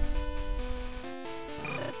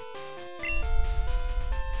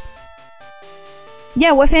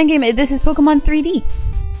 Yeah, what fan game? This is Pokemon 3D.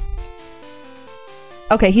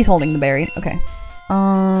 Okay, he's holding the berry. Okay.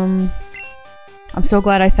 I'm so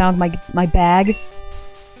glad I found my bag.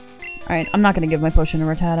 Alright, I'm not gonna give my potion to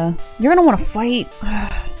Rattata. You're gonna want to fight.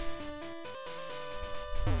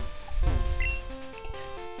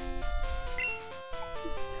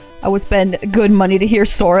 I would spend good money to hear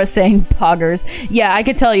Sora saying poggers. Yeah, I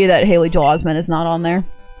could tell you that Haley Joel Osment is not on there.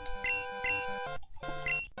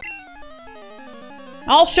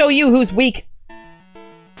 I'll show you who's weak.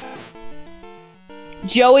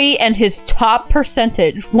 Joey and his top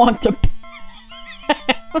percentage want to...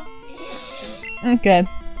 Okay.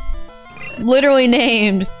 Literally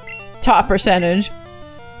named top percentage.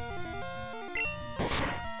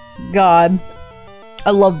 God.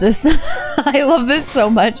 I love this. I love this so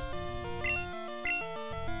much.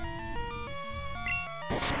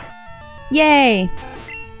 Yay!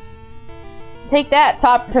 Take that,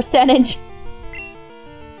 top percentage.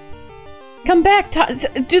 Come back,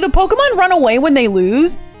 do the Pokemon run away when they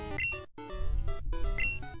lose?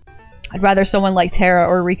 I'd rather someone like Tara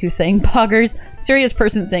or Riku saying poggers. Serious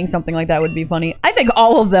person saying something like that would be funny. I think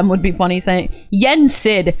all of them would be funny saying Yen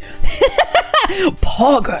Sid.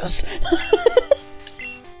 Poggers.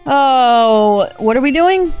 Oh, what are we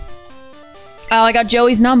doing? Oh, I got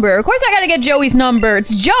Joey's number. Of course I gotta get Joey's number. It's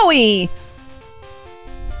Joey!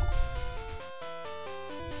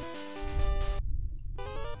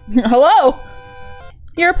 Hello?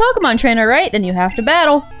 You're a Pokemon trainer, right? Then you have to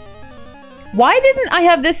battle. Why didn't I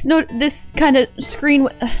have this this kind of screen?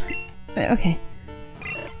 Okay.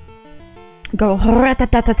 Go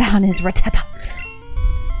ratatata on his ratata.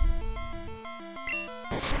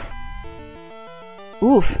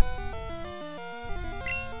 Oof.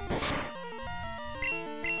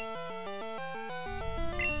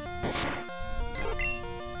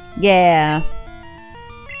 Yeah.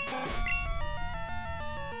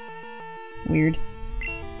 Weird.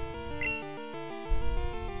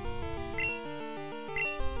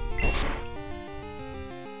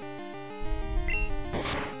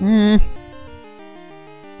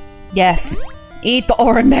 Yes. Eat the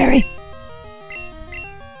Oran Berry.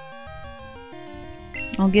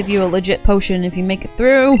 I'll give you a legit potion if you make it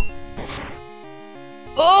through.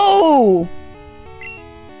 Oh!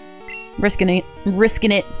 Risking it.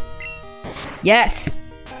 Risking it. Yes!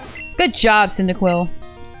 Good job, Cyndaquil.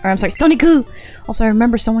 Or, I'm sorry, Sonic-Coo! Also, I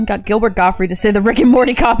remember someone got Gilbert Gottfried to say the Rick and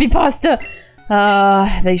Morty copy pasta.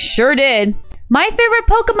 They sure did. My favorite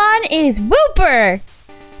Pokemon is Wooper!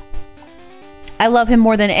 I love him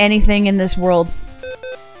more than anything in this world.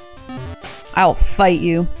 I'll fight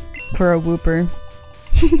you for a Wooper.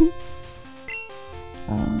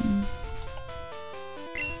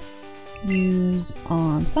 Use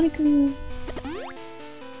on Sonic-Coo.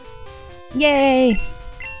 Yay!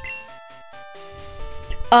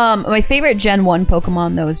 My favorite Gen 1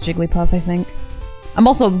 Pokemon, though, is Jigglypuff, I think. I'm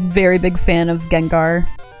also a very big fan of Gengar.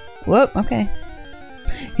 Whoop, okay.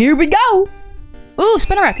 Here we go! Ooh,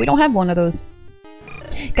 Spinarak! We don't have one of those.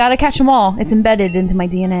 Gotta catch them all. It's embedded into my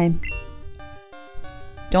DNA.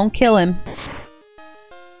 Don't kill him.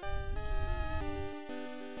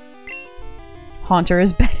 Haunter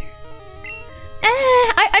is better.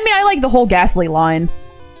 I mean, I like the whole Ghastly line.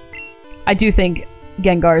 I do think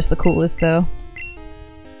Gengar is the coolest, though.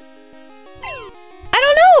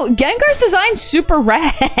 I don't know! Gengar's design's super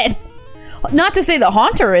rad! Not to say that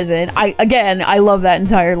Haunter isn't. Again, I love that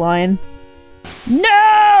entire line.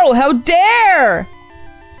 No! How dare!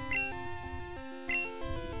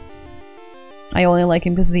 I only like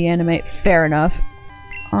him because of the anime. Fair enough.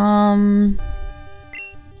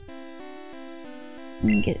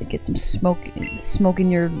 Get some smoke in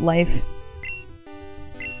your life.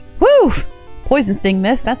 Woo! Poison Sting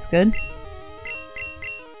missed. That's good.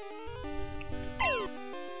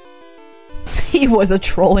 He was a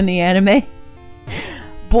troll in the anime.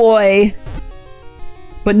 Boy.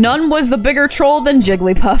 But none was the bigger troll than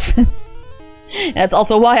Jigglypuff. That's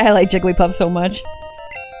also why I like Jigglypuff so much.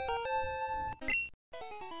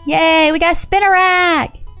 Yay, we got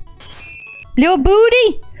Spinarak! Little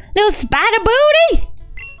booty! Little spider booty!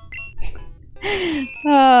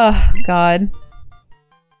 Oh, God.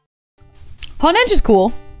 Honedge is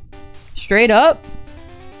cool. Straight up.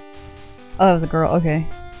 Oh, that was a girl. Okay.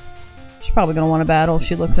 She's probably gonna want to battle if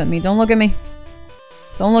she looks at me. Don't look at me.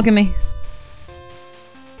 Don't look at me.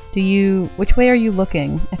 Do you... Which way are you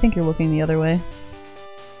looking? I think you're looking the other way.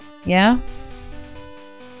 Yeah?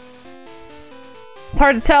 It's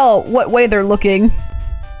hard to tell what way they're looking.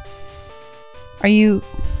 Are you...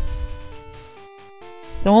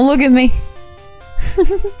 Don't look at me.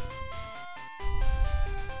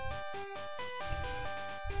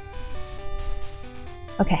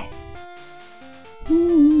 Okay.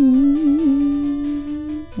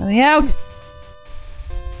 Let me out!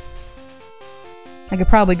 I could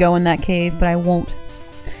probably go in that cave, but I won't.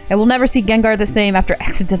 I will never see Gengar the same after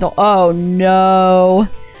accidental- Oh no!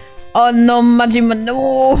 Oh no, Majima,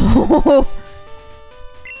 no!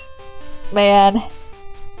 Man.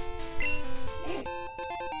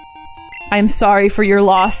 I'm sorry for your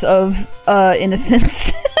loss of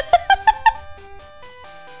innocence.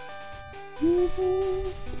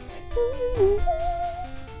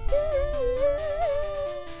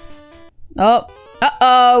 Oh,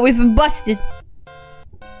 uh-oh, we've been busted.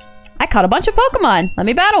 I caught a bunch of Pokemon. Let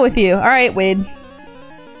me battle with you. All right, Wade.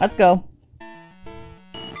 Let's go.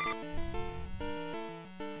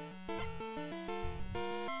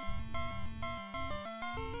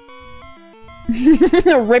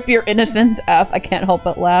 Rip your innocence F. I can't help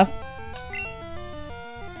but laugh.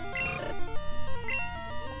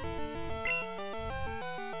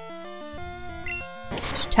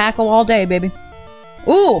 Just tackle all day, baby.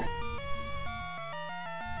 Ooh!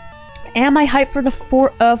 Am I hyped for the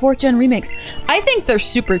 4th gen remakes? I think they're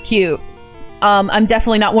super cute. I'm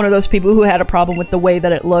definitely not one of those people who had a problem with the way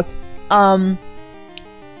that it looked. I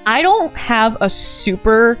don't have a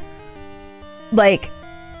super, like...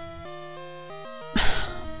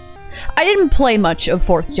 I didn't play much of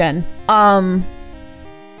 4th gen.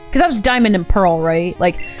 Because I was Diamond and Pearl, right?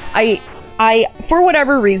 Like, I, for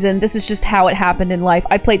whatever reason, this is just how it happened in life.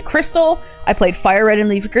 I played Crystal, I played Fire Red and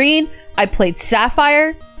Leaf Green, I played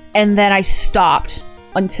Sapphire, and then I stopped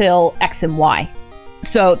until X and Y.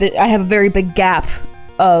 So I have a very big gap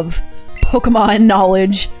of Pokemon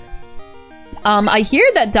knowledge. I hear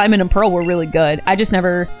that Diamond and Pearl were really good. I just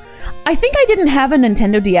never... I think I didn't have a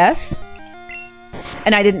Nintendo DS.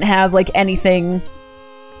 And I didn't have, like, anything,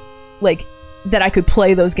 like, that I could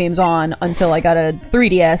play those games on until I got a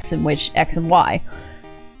 3DS, in which X and Y.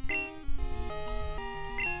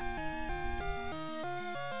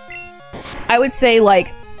 I would say, like,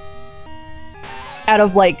 out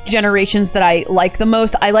of, like, generations that I like the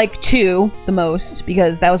most, I like 2 the most,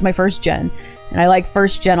 because that was my first gen. And I like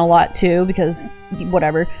 1st gen a lot, too, because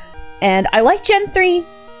whatever. And I like Gen 3.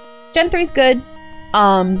 Gen 3's good.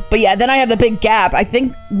 But yeah, then I have the big gap. I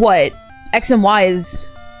think, what? X and Y is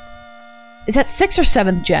that 6th or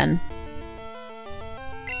 7th gen?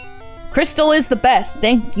 Crystal is the best.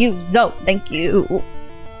 Thank you, Zoe. Thank you.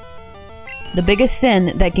 The biggest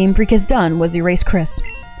sin that Game Freak has done was erase Chris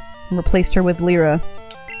and replaced her with Lyra.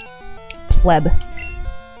 Pleb.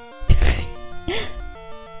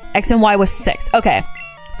 X and Y was 6. Okay.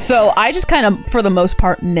 So I just kind of, for the most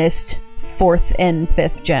part, missed 4th and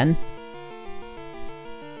 5th gen.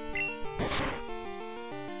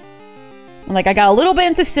 Like, I got a little bit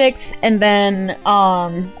into 6, and then,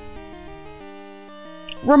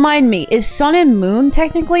 remind me, is Sun and Moon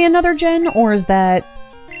technically another gen, or is that,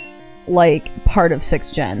 like, part of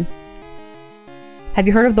 6th gen? Have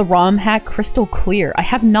you heard of the ROM hack Crystal Clear? I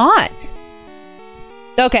have not!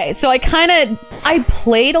 Okay, so I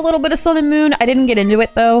played a little bit of Sun and Moon. I didn't get into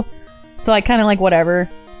it, though. So I kinda like, whatever.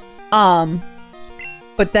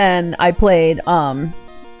 But then I played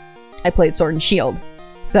Sword and Shield.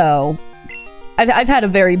 So... I've had a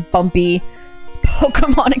very bumpy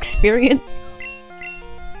Pokemon experience.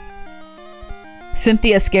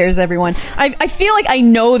 Cynthia scares everyone. I feel like I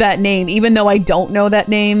know that name, even though I don't know that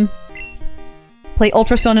name. Play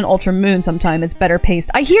Ultra Sun and Ultra Moon sometime. It's better paced.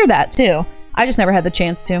 I hear that, too. I just never had the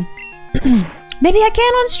chance to. Maybe I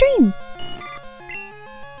can on stream.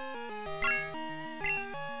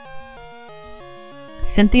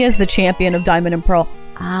 Cynthia's the champion of Diamond and Pearl.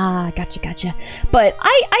 Ah, gotcha. But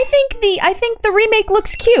I think the remake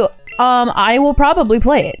looks cute. I will probably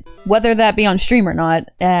play it, whether that be on stream or not.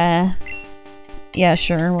 Yeah,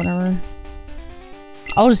 sure, whatever.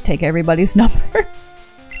 I'll just take everybody's number.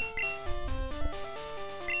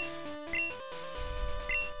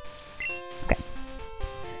 Okay.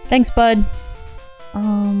 Thanks, bud.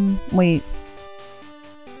 Wait.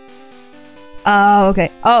 Oh,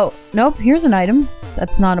 okay. Oh, nope. Here's an item.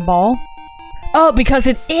 That's not a ball. Oh, because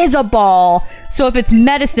it is a ball. So if it's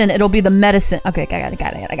medicine, it'll be the medicine. Okay, I got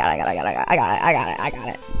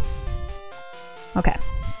it. Okay.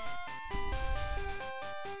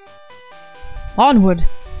 Onward.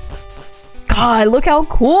 God, look how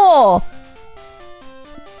cool.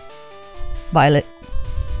 Violet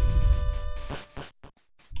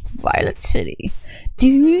City.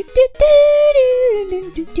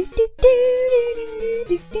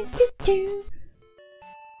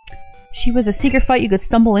 She was a secret fight you could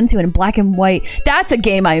stumble into in Black and White. That's a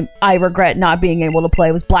game I regret not being able to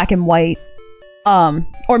play, was Black and White.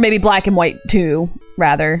 Or maybe Black and White 2,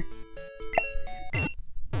 rather.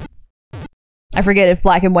 I forget if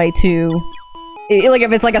Black and White 2... like,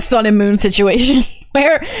 if it's like a Sun and Moon situation,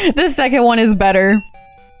 where the second one is better.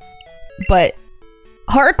 But...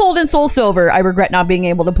 Heart Gold and Soul Silver, I regret not being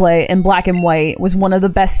able to play, and Black and White was one of the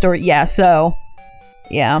best stories. Yeah, so...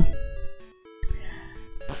 Yeah.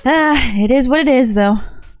 It is what it is, though.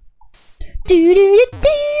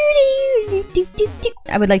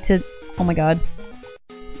 I would like to... Oh my god.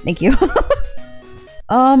 Thank you. What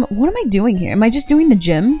am I doing here? Am I just doing the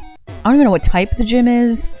gym? I don't even know what type the gym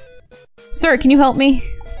is. Sir, can you help me?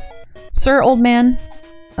 Sir, old man.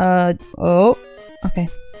 Oh. Okay.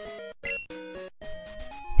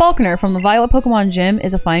 Falconer from the Violet Pokemon Gym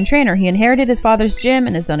is a fine trainer. He inherited his father's gym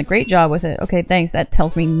and has done a great job with it. Okay, thanks. That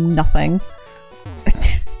tells me nothing.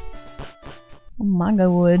 Oh my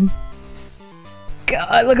god.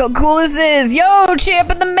 God, look how cool this is! Yo, champ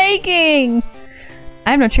in the making!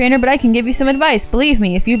 I'm no trainer, but I can give you some advice. Believe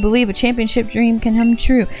me, if you believe a championship dream can come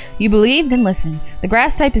true. You believe? Then listen. The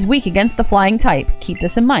grass type is weak against the flying type. Keep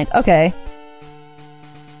this in mind. Okay.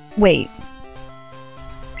 Wait.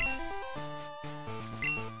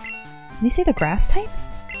 Did he say the grass type?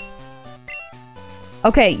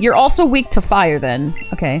 Okay, you're also weak to fire then.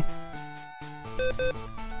 Okay.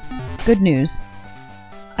 Good news.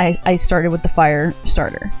 I started with the fire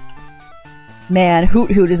starter. Man, Hoot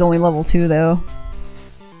Hoot is only level 2 though.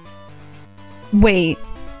 Wait.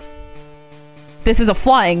 This is a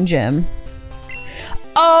flying gym.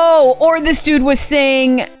 Oh, or this dude was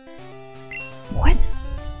saying... What?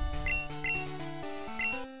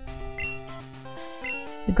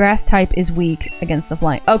 The grass type is weak against the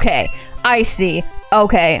flying... Okay, I see.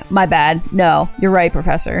 Okay, my bad. No, you're right,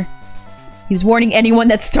 Professor. He was warning anyone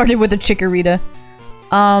that started with a Chikorita.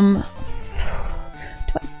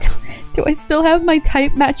 Do I still have my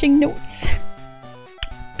type matching notes?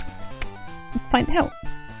 Let's find out.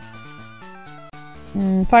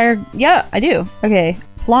 Fire... Yeah, I do. Okay.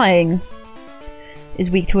 Flying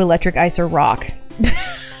is weak to electric, ice, or rock.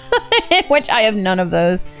 Which I have none of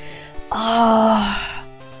those.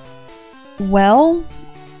 Well...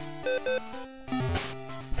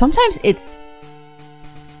 Sometimes it's...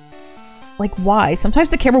 Like, why? Sometimes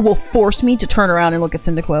the camera will force me to turn around and look at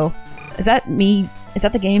Cyndaquil. Is that me? Is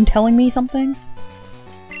that the game telling me something?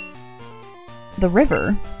 The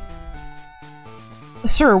river?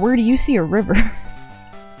 Sir, where do you see a river?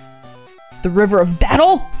 The river of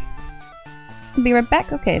battle? I'll be right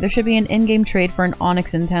back. Okay, there should be an in-game trade for an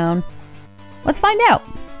Onix in town. Let's find out.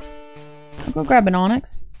 I'll go grab an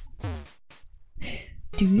Onix.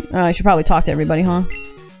 I should probably talk to everybody, huh?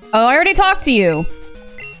 Oh, I already talked to you!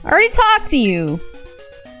 I already talked to you!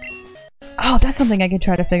 Oh, that's something I could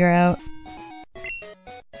try to figure out.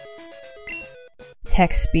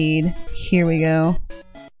 Text speed. Here we go.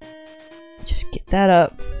 Just get that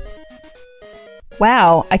up.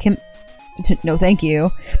 Wow, I can... No, thank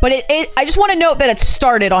you. But I just want to note that it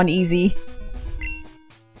started on easy.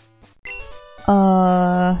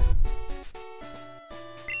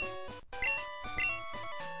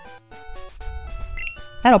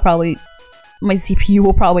 That'll probably... My CPU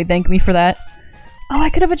will probably thank me for that. Oh,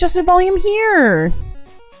 I could have adjusted volume here!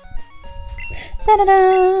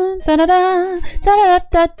 Da-da-da, da-da-da,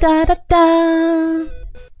 da-da-da-da-da-da.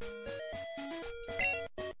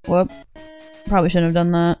 Whoop. Probably shouldn't have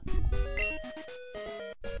done that.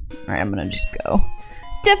 Alright, I'm gonna just go.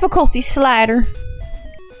 Difficulty slider!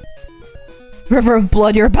 River of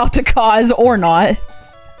blood you're about to cause, or not.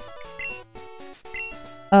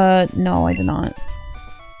 No, I did not.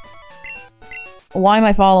 Why am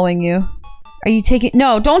I following you? Are you taking-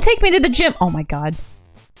 No, don't take me to the gym! Oh my god.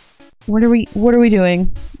 What are we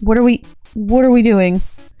doing? What are we doing?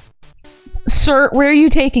 Sir, where are you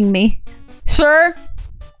taking me? Sir?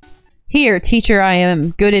 Here, teacher I am.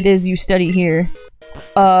 Good it is you study here.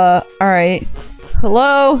 Alright.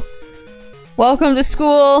 Hello? Welcome to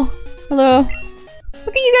school. Hello. Look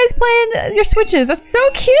at you guys playing your Switches. That's so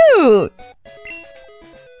cute!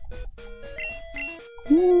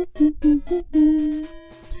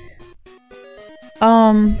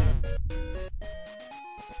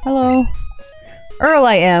 Hello. Earl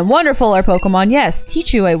I am. Wonderful our Pokemon. Yes,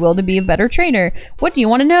 teach you I will to be a better trainer. What do you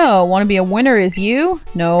want to know? Want to be a winner as you?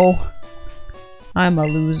 No. I'm a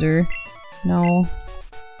loser. No.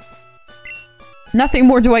 Nothing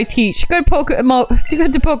more do I teach. Good to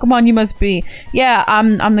Pokemon you must be. Yeah,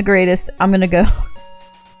 I'm the greatest. I'm gonna go.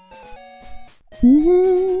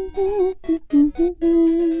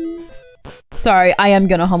 Sorry, I am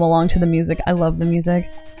gonna hum along to the music. I love the music.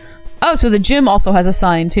 Oh, so the gym also has a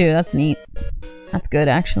sign too. That's neat. That's good,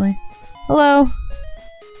 actually. Hello.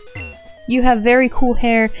 You have very cool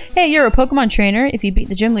hair. Hey, you're a Pokemon trainer. If you beat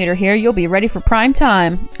the gym leader here, you'll be ready for prime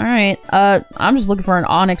time. Alright, I'm just looking for an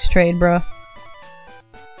Onix trade, bro.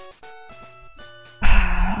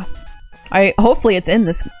 Hopefully it's in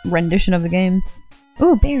this rendition of the game.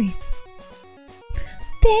 Ooh, berries.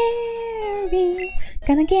 Berries.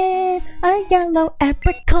 Gonna get a yellow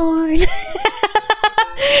apricorn.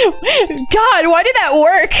 God, why did that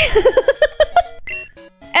work?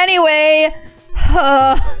 Anyway,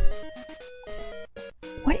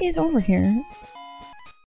 what is over here?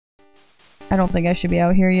 I don't think I should be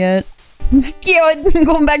out here yet. I'm scared. I'm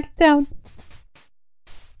going back to town.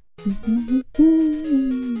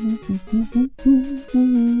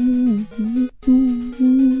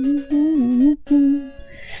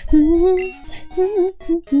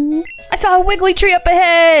 I saw a wiggly tree up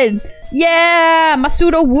ahead! Yeah!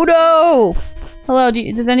 Masudo Wudo! Hello,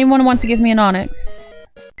 does anyone want to give me an onyx?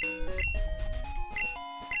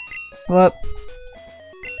 Whoop.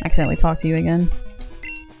 Accidentally talked to you again.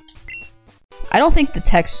 I don't think the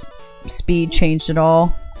text speed changed at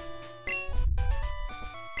all.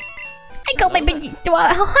 I got my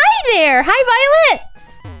hi there! Hi, Violet!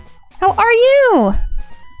 How are you?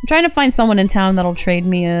 I'm trying to find someone in town that'll trade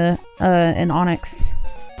me an onyx.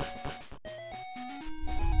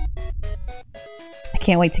 I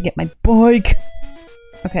can't wait to get my bike.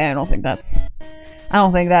 Okay, I don't think that's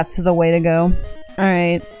the way to go.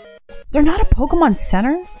 Alright. Is there not a Pokemon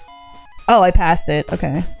Center? Oh, I passed it.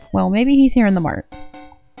 Okay. Well, maybe he's here in the mart.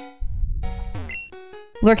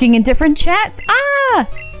 Lurking in different chats? Ah!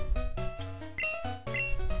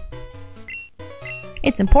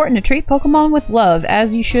 It's important to treat Pokemon with love,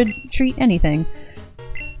 as you should treat anything.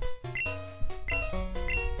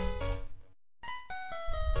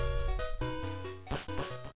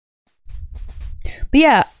 But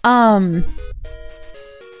yeah,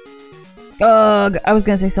 ugh, I was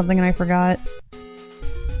gonna say something and I forgot.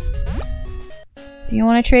 Do you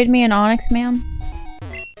want to trade me an onyx, ma'am?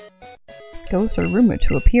 Ghosts are rumored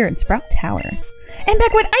to appear in Sprout Tower. And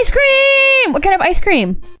back with ice cream! What kind of ice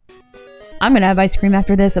cream? I'm gonna have ice cream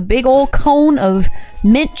after this. A big old cone of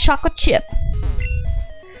mint chocolate chip.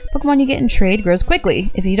 Pokemon you get in trade grows quickly.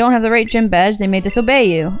 If you don't have the right gym badge, they may disobey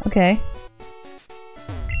you. Okay.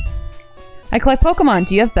 I collect Pokemon.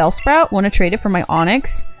 Do you have Bellsprout? Want to trade it for my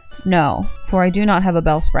Onix? No, for I do not have a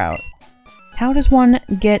Bellsprout. How does one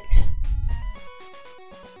get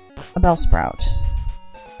a Bellsprout?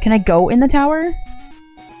 Can I go in the tower?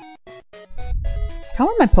 How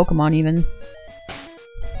are my Pokemon even?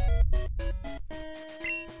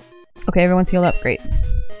 Okay, everyone's healed up. Great.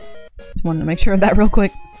 Just wanted to make sure of that real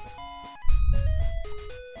quick.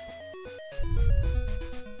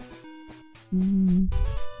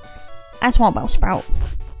 I just want Bellsprout.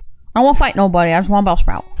 I don't want to fight nobody. I just want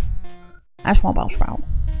Bellsprout. I just want Bellsprout.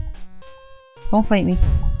 Don't fight me.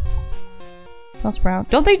 Bellsprout.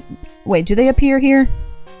 Don't they... Wait, do they appear here?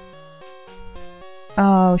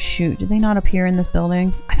 Oh, shoot. Did they not appear in this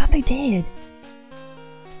building? I thought they did.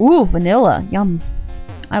 Ooh, vanilla. Yum.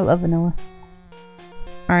 I love vanilla.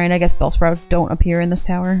 Alright, I guess Bellsprout don't appear in this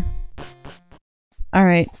tower.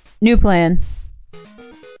 Alright, new plan.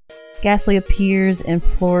 Ghastly appears in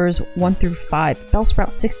floors 1 through 5.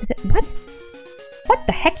 Bellsprout 6 to 10. What? What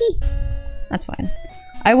the hecky? That's fine.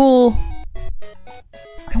 I will...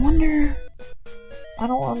 I wonder... I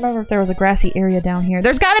don't remember if there was a grassy area down here.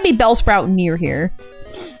 There's gotta be Bellsprout near here.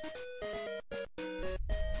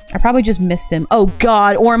 I probably just missed him. Oh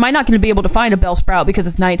god, or am I not going to be able to find a Bellsprout because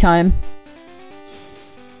it's nighttime?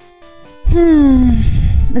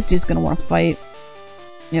 This dude's gonna want to fight.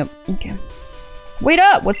 Yep, okay. Wait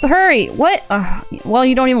up! What's the hurry? What? Well,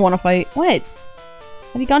 you don't even want to fight. What?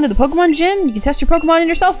 Have you gone to the Pokemon gym? You can test your Pokemon in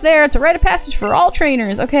yourself there. It's a rite of passage for all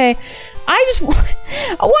trainers. Okay. I just want...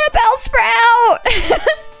 I want a Bellsprout!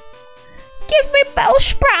 Give me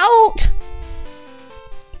Bellsprout!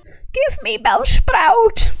 Give me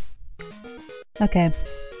Bellsprout! Okay.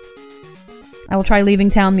 I will try leaving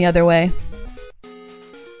town the other way.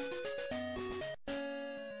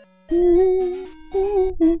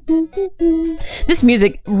 This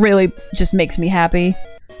music really just makes me happy.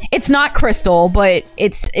 It's not Crystal, but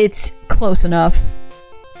it's close enough.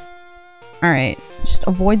 Alright, just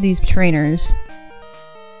avoid these trainers.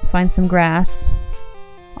 Find some grass.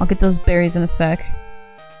 I'll get those berries in a sec.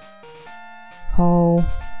 Oh.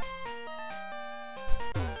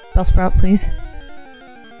 Bellsprout, please.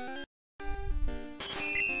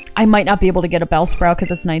 I might not be able to get a Bellsprout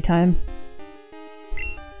because it's nighttime.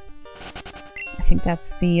 I think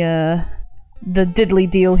that's the diddly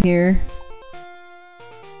deal here.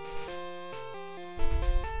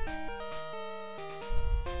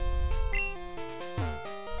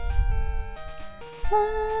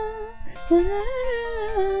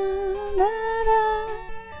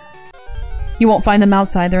 You won't find them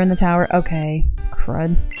outside, they're in the tower. Okay.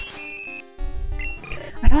 Crud.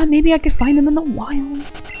 I thought maybe I could find them in the wild.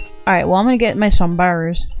 Alright, well I'm gonna get my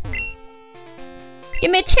sunbars.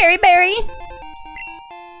 Give me a cherry berry!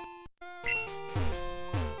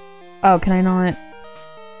 Oh, can I not?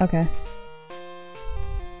 Okay.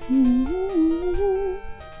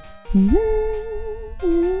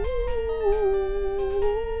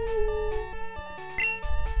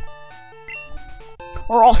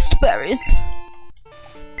 Raspberries.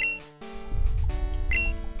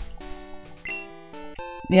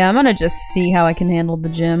 Yeah, I'm gonna just see how I can handle the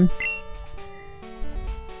gym.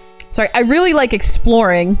 Sorry, I really like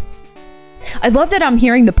exploring. I love that I'm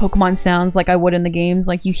hearing the Pokemon sounds like I would in the games,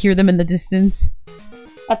 like you hear them in the distance.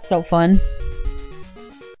 That's so fun.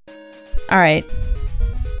 Alright.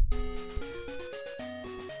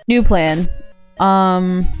 New plan.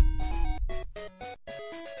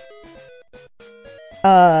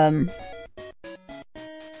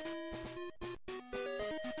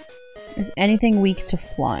 Is anything weak to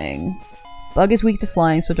flying? Bug is weak to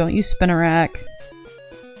flying, so don't use Spinarak.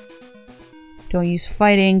 Don't use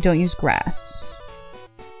fighting, don't use grass.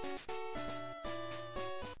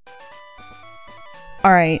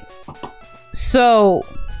 Alright. So...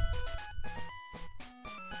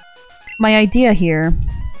 my idea here...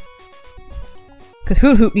 because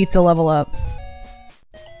Hoot Hoot needs to level up.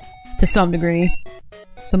 To some degree.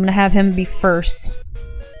 So I'm gonna have him be first.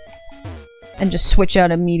 And just switch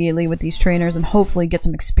out immediately with these trainers and hopefully get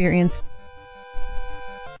some experience.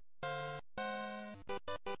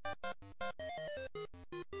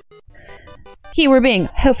 Keyword being,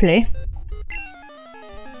 hopefully.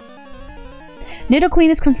 Nidoqueen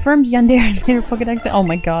is confirmed Yandere and later Pokedex. Oh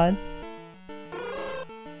my god.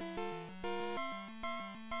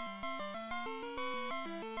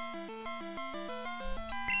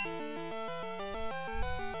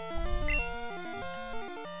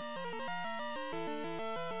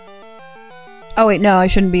 Oh wait, no, I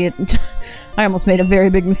shouldn't be. I almost made a very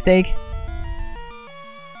big mistake.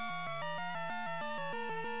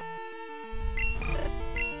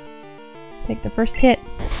 Take the first hit.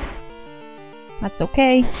 That's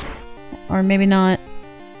okay. Or maybe not.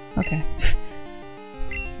 Okay.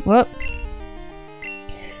 Whoop.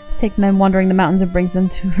 Takes men wandering the mountains and brings them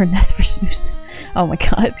to her nest for snooze. Oh my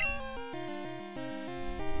god.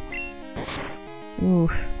 Ooh.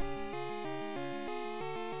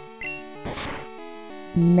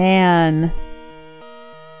 Man.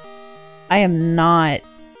 I am not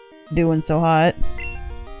doing so hot.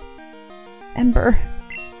 Ember.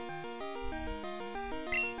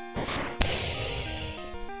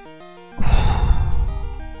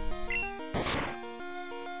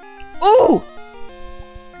 Ooh!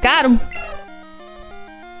 Got him!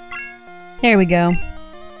 There we go.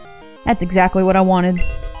 That's exactly what I wanted.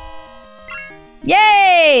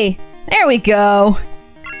 Yay! There we go!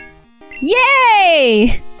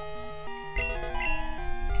 Yay!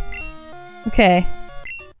 Okay.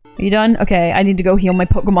 Are you done? Okay, I need to go heal my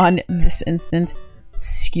Pokemon this instant.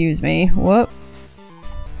 Excuse me. Whoop.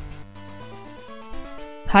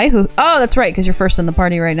 Hi, who? Oh, that's right, because you're first in the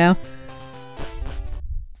party right now.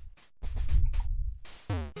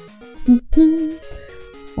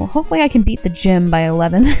 Well, hopefully I can beat the gym by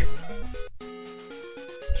 11.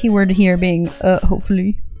 Keyword here being,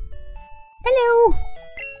 hopefully. Hello!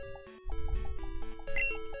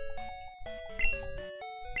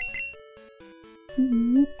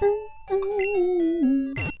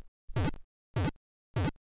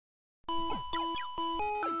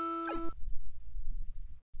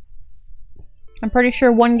 I'm pretty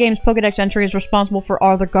sure one game's Pokedex entry is responsible for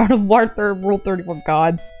all the God of War Rule 34.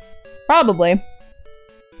 God. Probably.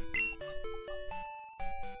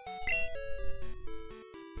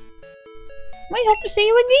 Might hope to see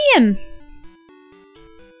you again.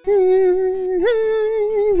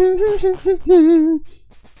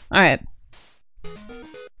 Alright.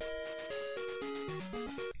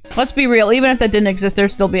 Let's be real, even if that didn't exist,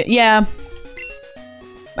 there'd still be- yeah.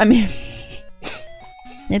 I mean...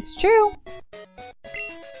 it's true.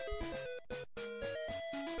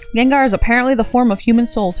 Gengar is apparently the form of human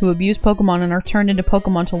souls who abuse Pokemon and are turned into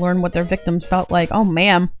Pokemon to learn what their victims felt like. Oh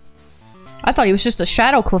man. I thought he was just a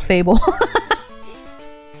Shadow Clefable.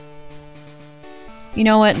 You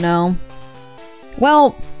know what? No.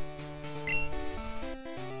 Well...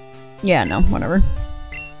 yeah, no, whatever.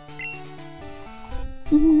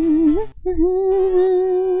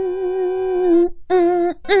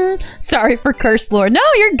 Sorry for Cursed Lord. No,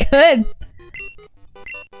 you're good!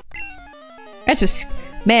 That's just...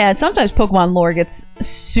 man, sometimes Pokemon lore gets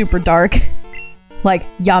super dark. Like,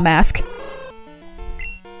 Yamask.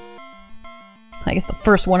 I guess the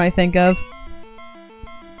first one I think of.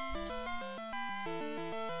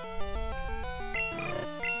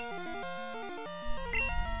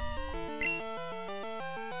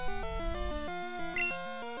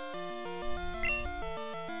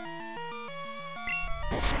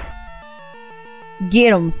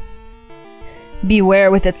 Get him.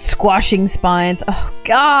 Beware with its squashing spines. Oh,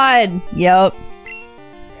 God! Yep.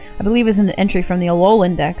 I believe is an entry from the Alolan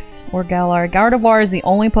Index, or Galar. Gardevoir is the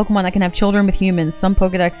only Pokemon that can have children with humans. Some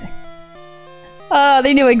Pokedex...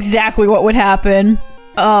 they knew exactly what would happen.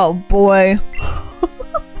 Oh, boy.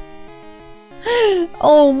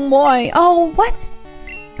 Oh, my. Oh, what?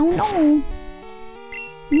 Oh, no.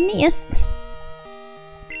 Missed.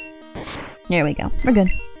 There we go. We're good.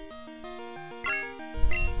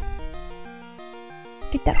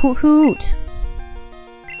 Get that hoot hoot.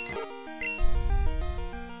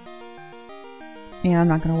 Yeah, I'm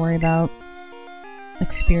not gonna worry about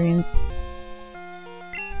experience.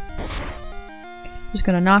 Just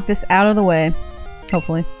gonna knock this out of the way.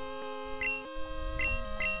 Hopefully.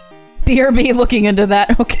 BRB looking into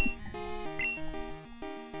that. Okay.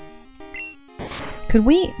 Could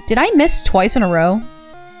we... Did I miss twice in a row?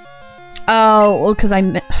 Oh, well, because oh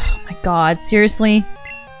my god, seriously?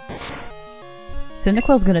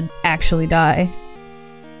 Cyndaquil's gonna actually die.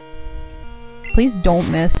 Please don't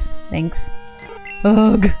miss. Thanks.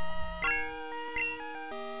 Ugh.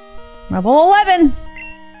 Level 11!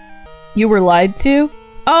 You were lied to?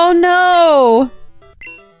 Oh no!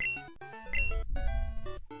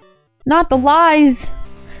 Not the lies!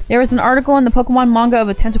 There was an article in the Pokemon manga of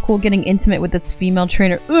a Tentacool getting intimate with its female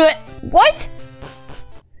trainer. Ugh. What?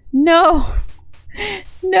 No!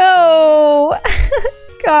 No!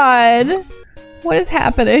 God. What is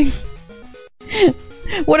happening?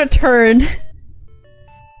 What a turn.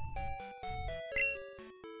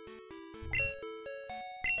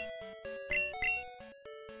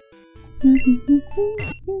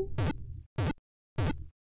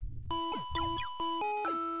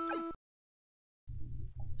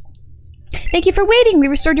 Thank you for waiting! We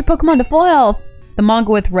restored your Pokemon to full health! The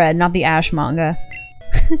manga with red, not the Ash manga.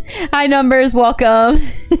 Hi Numbers, welcome!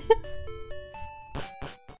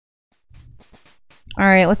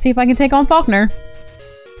 Alright, let's see if I can take on Faulkner.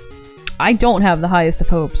 I don't have the highest of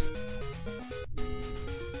hopes.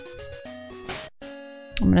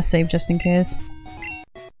 I'm gonna save just in case.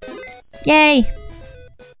 Yay!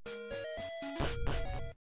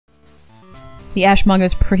 The Ash manga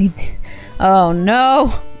is pretty... Oh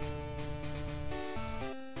no!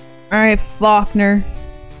 Alright, Faulkner.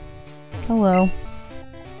 Hello.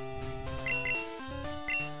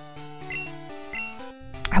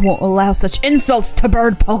 I won't allow such insults to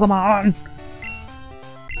bird Pokemon!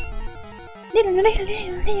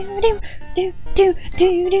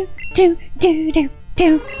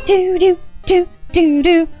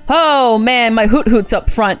 Oh man, my Hoot Hoot's up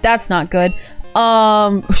front. That's not good.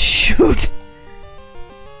 Shoot.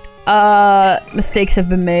 Mistakes have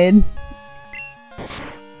been made.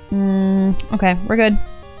 Okay, we're good.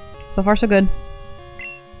 So far, so good.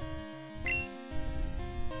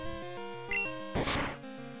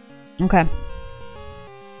 Okay.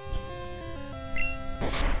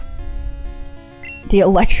 The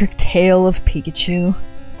electric tail of Pikachu.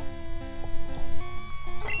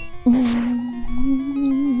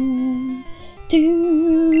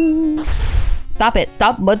 Stop it.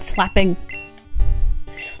 Stop mud slapping.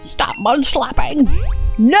 Stop mud slapping.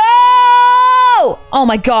 No! Oh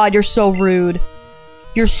my god, you're so rude.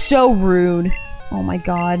 You're so rude. Oh my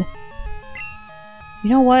god. You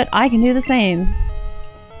know what? I can do the same.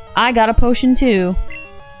 I got a potion too.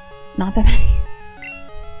 Not that many.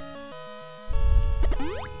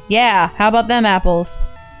 Yeah, how about them apples?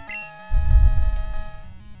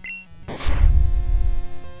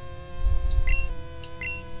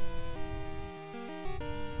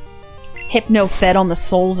 Hypno fed on the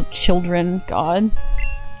souls of children. God.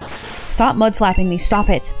 Stop mud slapping me. Stop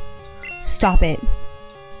it. Stop it.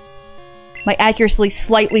 My accuracy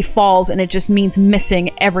slightly falls and it just means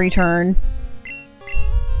missing every turn.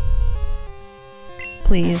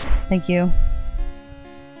 Please. Thank you.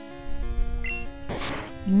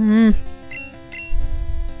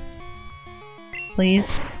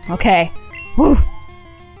 Please. Okay. Woo! Are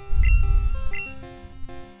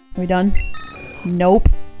we done? Nope.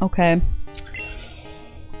 Okay.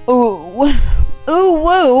 Ooh. Ooh,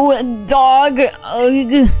 woo, dog.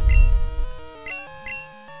 Ugh.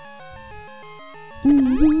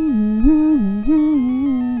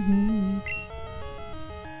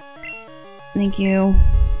 Thank you.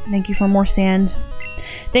 Thank you for more sand.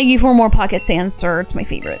 Thank you for more pocket sand, sir. It's my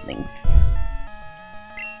favorite. Thanks.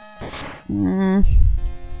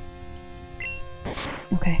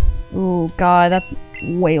 Okay. Ooh, God, that's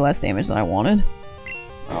way less damage than I wanted.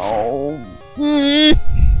 Oh.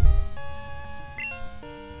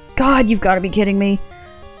 God, you've got to be kidding me.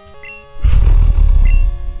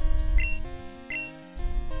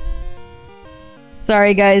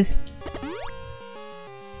 Sorry, guys.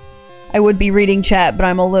 I would be reading chat, but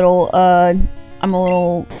I'm a little,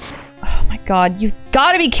 oh my god, you've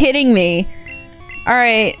gotta be kidding me!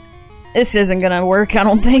 Alright, this isn't gonna work, I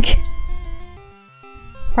don't think.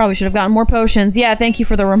 Probably should have gotten more potions. Yeah, thank you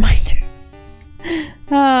for the reminder.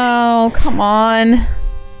 Oh, come on.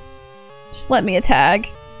 Just let me attack.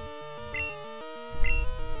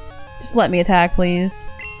 Just let me attack, please.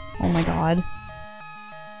 Oh my god.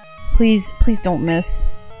 Please, please don't miss.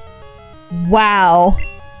 Wow.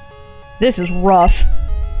 This is rough.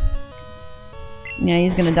 Yeah,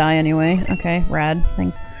 he's gonna die anyway. Okay, rad.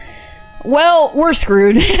 Thanks. Well, we're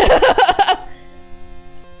screwed.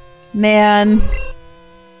 Man.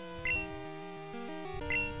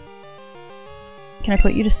 Can I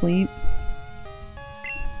put you to sleep?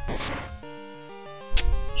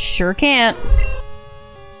 Sure can't.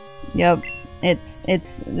 Yep. This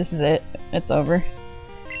is it. It's over.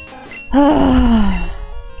 Can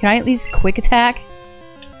I at least quick attack?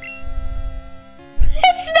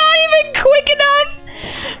 It's not even quick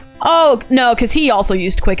enough! Oh, no, because he also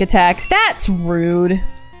used quick attack. That's rude.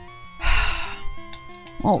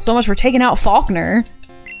 Well, so much for taking out Faulkner.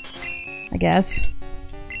 I guess.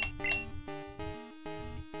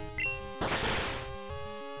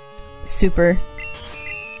 Super.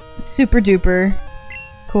 Super duper.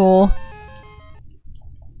 Cool.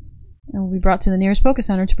 I will be brought to the nearest Poké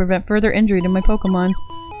Center to prevent further injury to my Pokemon.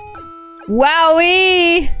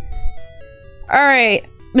 Wowee! Alright.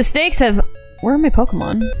 Mistakes have... Where are my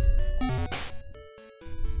Pokemon?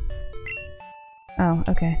 Oh,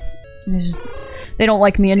 okay. They don't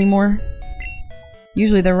like me anymore.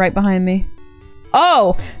 Usually they're right behind me.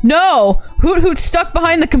 Oh! No! Hoot Hoot's stuck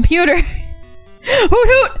behind the computer! Hoot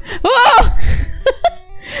Hoot! Oh!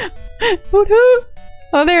 Hoot Hoot!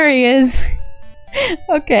 Oh, there he is.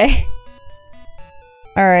 Okay.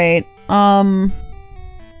 Alright, whew.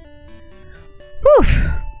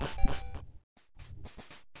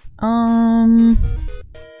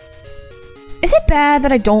 Is it bad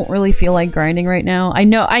that I don't really feel like grinding right now? I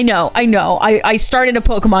know. I started a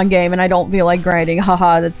Pokemon game and I don't feel like grinding.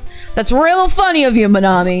 Haha, that's real funny of you,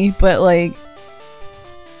 Manami, but like...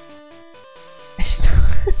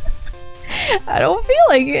 I don't feel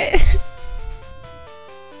like it.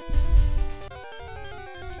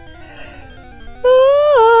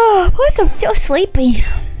 Plus, I'm still sleepy.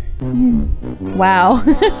 Wow.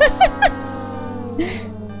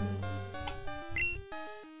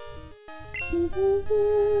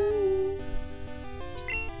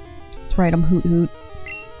 That's right, I'm Hoot Hoot.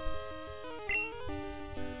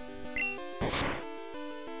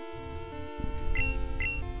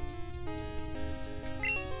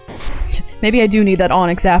 Maybe I do need that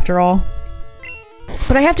Onyx after all.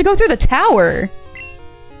 But I have to go through the tower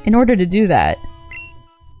in order to do that.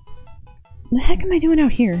 What the heck am I doing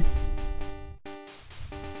out here?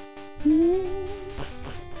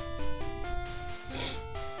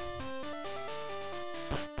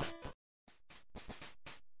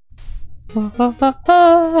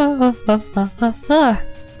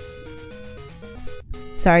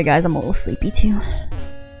 Sorry guys, I'm a little sleepy too.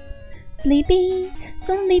 Sleepy,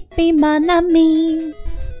 sleepy Manami.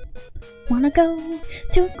 Wanna go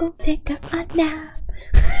take a nap.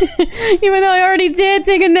 Even though I already did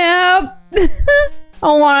take a nap. I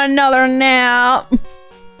want another nap.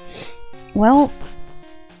 Well,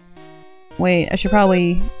 wait, I should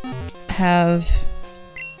probably have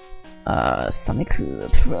Sonic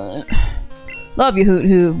up front. Love you, Hoot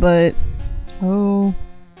Hoot, but oh,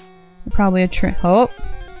 probably a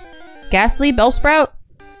Ghastly, Bellsprout?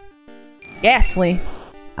 Ghastly.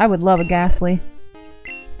 I would love a Ghastly.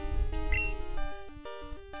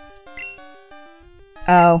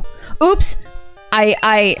 Oh. Oops!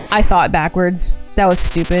 I thought backwards. That was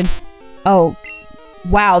stupid. Oh.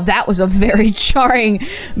 Wow, that was a very jarring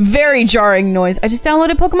noise. I just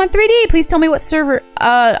downloaded Pokemon 3D! Please tell me what server-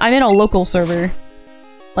 I'm in a local server.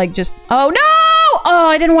 Like, just- Oh, no! Oh,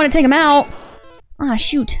 I didn't want to take him out. Ah,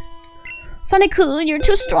 shoot. Sonic-kun, you're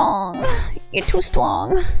too strong. You're too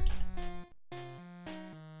strong.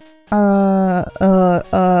 What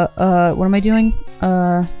am I doing?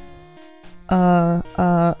 I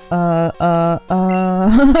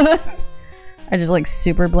just like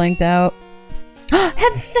super blanked out.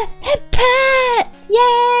 Hepat!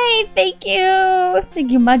 Yay! Thank you!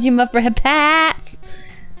 Thank you, Majima, for Hepat!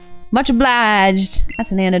 Much obliged.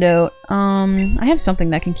 That's an antidote. I have something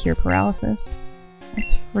that can cure paralysis.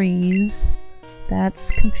 That's freeze.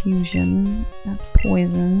 That's confusion. That's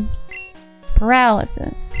poison.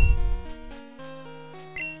 Paralysis.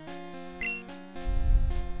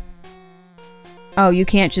 Oh, you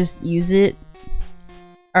can't just use it?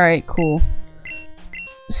 Alright, cool.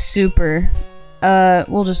 Super.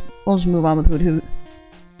 we'll just move on with Hoot Hoot.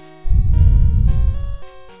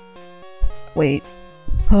 Wait.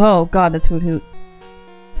 Oh god, that's Hoot Hoot.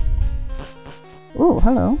 Ooh,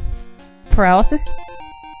 hello. Paralysis?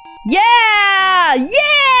 Yeah!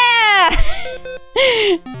 Yeah!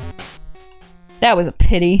 That was a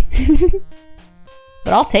pity.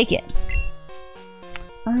 But I'll take it.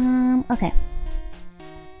 Okay.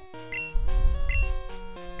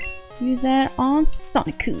 Use that on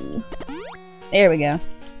Sonic-Coo. There we go.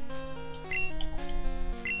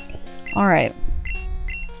 Alright.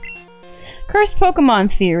 Cursed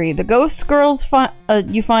Pokemon theory. The ghost girls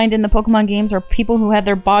you find in the Pokemon games are people who had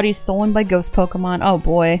their bodies stolen by ghost Pokemon. Oh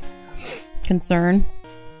boy. Concern.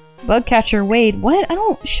 Bug catcher Wade. What? I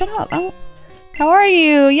don't... Shut up. I don't... How are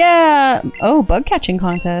you? Yeah. Oh, bug catching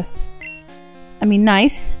contest. I mean,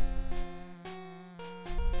 nice.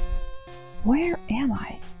 Where am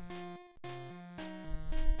I?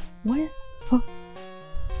 What is... Oh.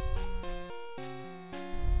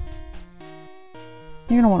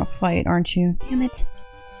 You're gonna want to fight, aren't you? Damn it.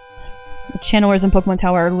 The channelers in Pokemon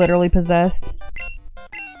Tower are literally possessed.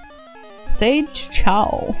 Sage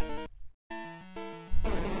Chow. I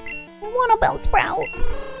want a Bellsprout.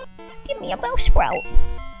 Give me a Bellsprout.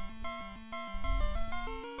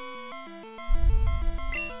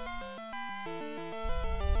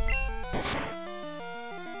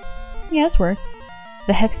 Yeah, this works.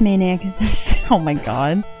 The Hex Maniac is just... Oh my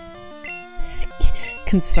god.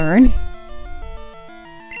 Concern.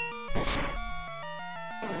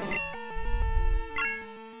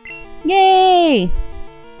 Yay!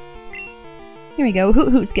 Here we go.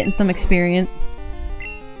 Hoot Hoot's getting some experience.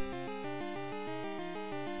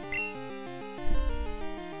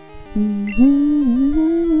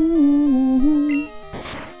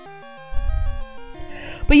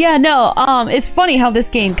 But yeah, no, it's funny how this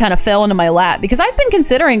game kind of fell into my lap, because I've been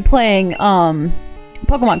considering playing,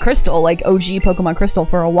 Pokemon Crystal, like OG Pokemon Crystal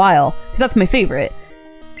for a while, because that's my favorite.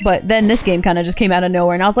 But then this game kind of just came out of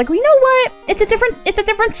nowhere, and I was like, well, you know what? It's a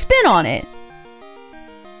different spin on it.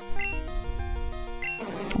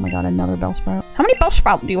 Oh my god, another Bellsprout. How many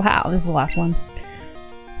Bellsprout do you have? This is the last one.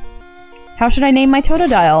 How should I name my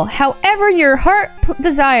Totodile? However your heart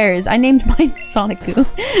desires. I named mine Sonic-Coo.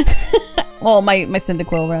 Well, my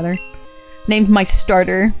Cyndaquil, rather. Named my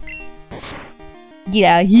starter.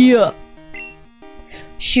 Yeah.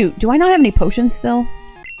 Shoot, do I not have any potions still?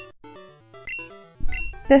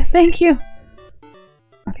 Thank you.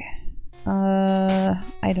 Okay.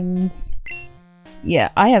 Items. Yeah,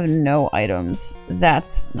 I have no items.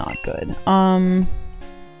 That's not good.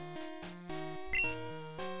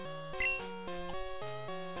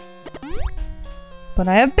 But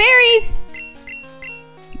I have berries!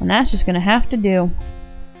 And that's just gonna have to do.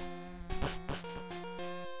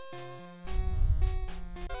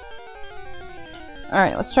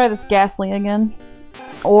 Alright, let's try this Ghastly again.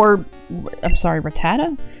 Or... I'm sorry,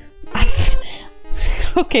 Rattata?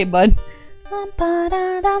 Okay, bud.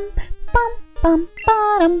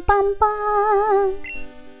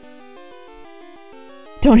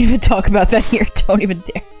 Don't even talk about that here. Don't even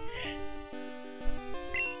dare.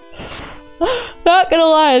 Not gonna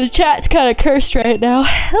lie, the chat's kind of cursed right now.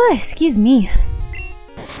 Oh, excuse me.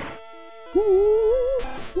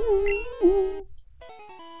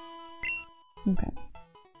 Okay.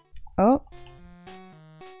 Oh.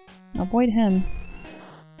 Avoid him.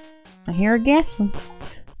 I hear a Ghastly.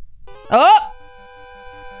 Oh!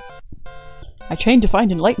 I trained to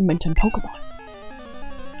find enlightenment in Pokemon.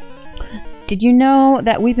 Did you know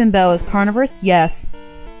that Weepinbell is carnivorous? Yes.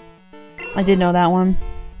 I did know that one.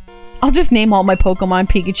 I'll just name all my Pokemon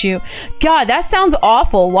Pikachu. God, that sounds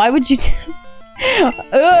awful. Why would you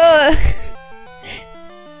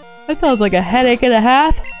That sounds like a headache and a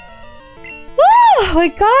half. Oh my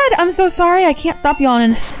god, I'm so sorry. I can't stop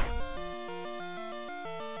yawning.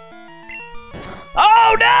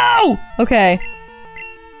 Oh no! Okay.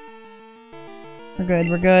 We're good,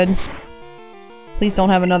 we're good. Please don't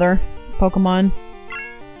have another Pokemon.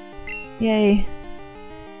 Yay.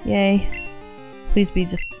 Yay. Please be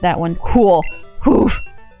just that one. Cool. Whew.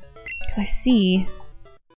 Because I see...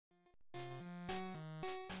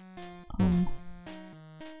 I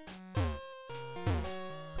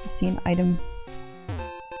see an item.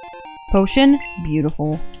 Potion?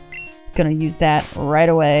 Beautiful. Gonna use that right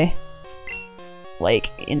away.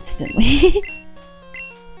 Like, instantly.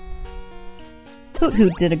 Hoot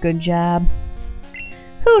Hoot did a good job.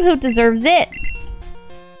 Hoot Hoot deserves it!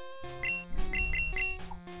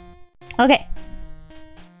 Okay.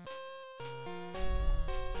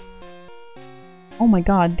 Oh my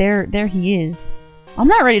god, there he is. I'm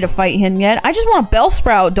not ready to fight him yet. I just want a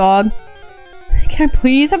Bellsprout, dog. Can I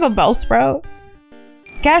please have a Bellsprout?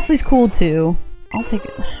 Ghastly's cool too. I'll take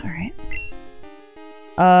it. Alright.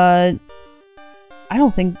 I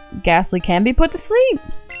don't think Ghastly can be put to sleep.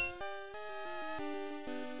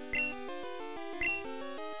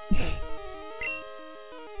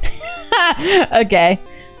 Okay.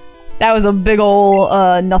 That was a big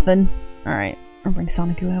ol' nothing. Alright. I'll bring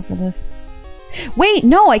Sonicu out for this. Wait,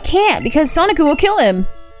 no, I can't, because Sonicu will kill him!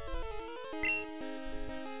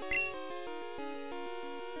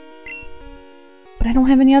 But I don't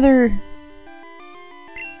have any other...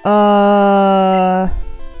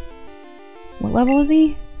 What level is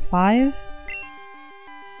he? 5?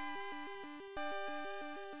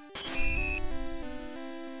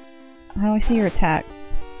 How do I see your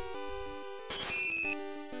attacks?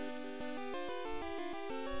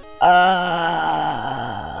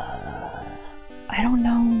 I don't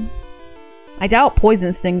know. I doubt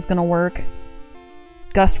Poison Sting's gonna work.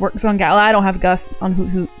 Gust works on Gal. I don't have Gust on Hoot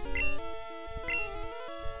Hoot.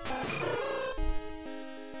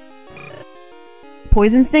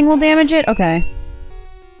 Poison Sting will damage it? Okay.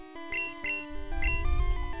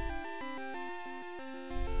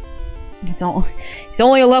 It's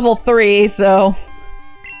only a level 3, so...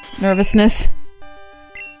 Nervousness.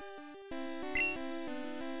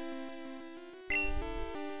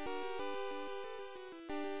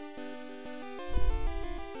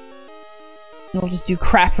 It'll just do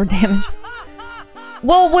crap for damage.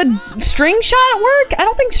 Well, would String Shot work? I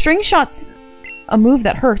don't think String Shot's a move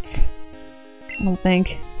that hurts. I don't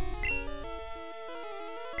think.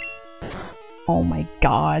 Oh my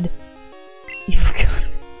god. You forgot.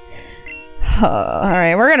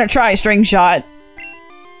 Alright, we're gonna try String Shot.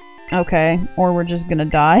 Okay, or we're just gonna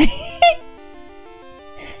die.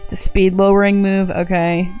 It's a speed lowering move.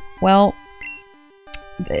 Okay, well,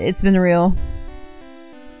 it's been real.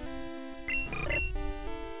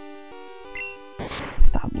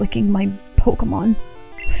 Stop licking my Pokemon.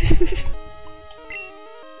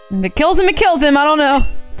 If it kills him, it kills him. I don't know.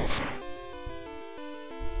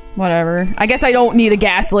 Whatever. I guess I don't need a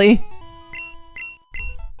Ghastly.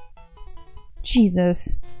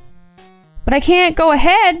 Jesus. But I can't go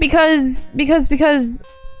ahead because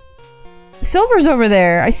Silver's over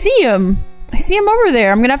there. I see him. I see him over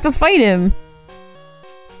there. I'm gonna have to fight him.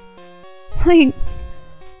 Like,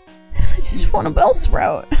 I just want a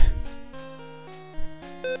Bellsprout.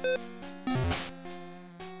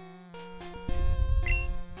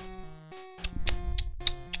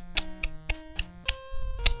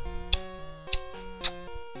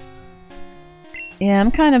 Yeah,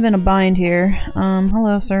 I'm kind of in a bind here.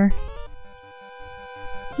 Hello, sir.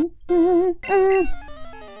 I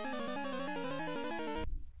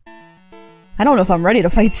don't know if I'm ready to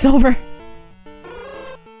fight Silver.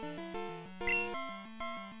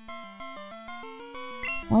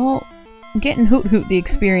 Well, I'm getting Hoot Hoot the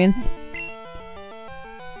experience.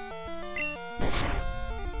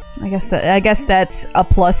 I guess that's a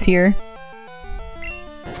plus here.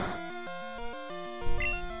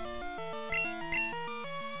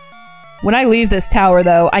 When I leave this tower,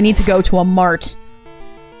 though, I need to go to a mart.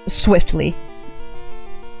 Swiftly.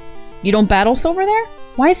 You don't battle Silver there?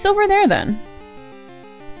 Why is Silver there, then?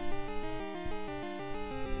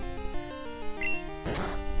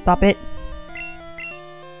 Stop it.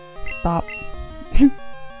 Stop.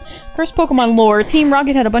 First Pokemon lore. Team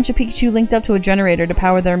Rocket had a bunch of Pikachu linked up to a generator to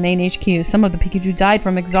power their main HQ. Some of the Pikachu died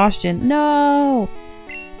from exhaustion. No!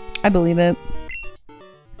 I believe it.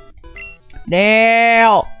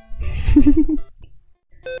 Nail!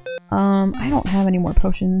 I don't have any more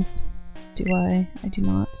potions. Do I? I do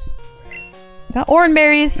not. I got Oran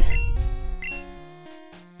Berries!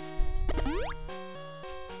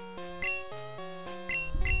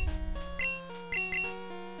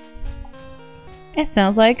 It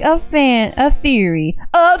sounds like a fan theory.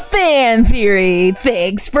 A fan theory!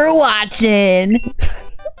 Thanks for watching!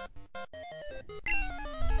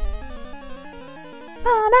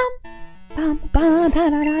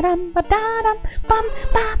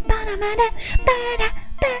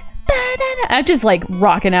 I'm just like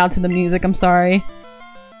rocking out to the music, I'm sorry.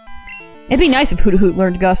 It'd be nice if Hoot Hoot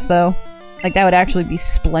learned Gust though. Like that would actually be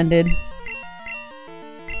splendid.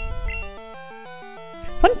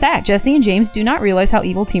 Fun fact, Jesse and James do not realize how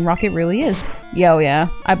evil Team Rocket really is. Yo, yeah,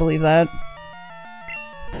 I believe that.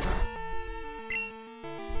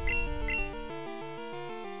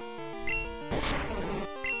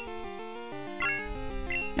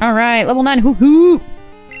 Alright, level 9, Hoot Hoot!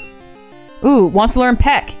 Ooh, wants to learn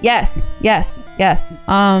Peck. Yes, yes, yes.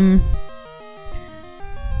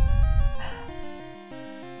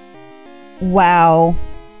 Wow.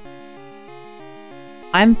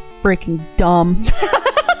 I'm freaking dumb.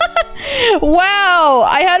 Wow!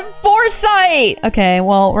 I had foresight! Okay,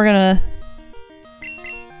 well, we're gonna...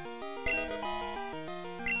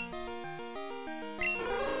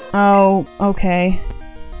 Oh, okay.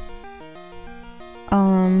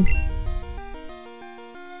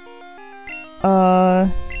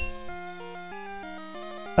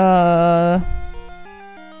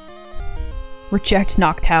 Reject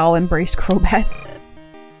Noctowl, embrace Crobat.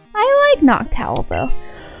 I like Noctowl, though.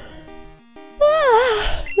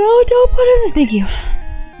 Ah, no, don't put it in. Thank you.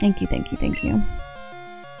 Thank you, thank you, thank you.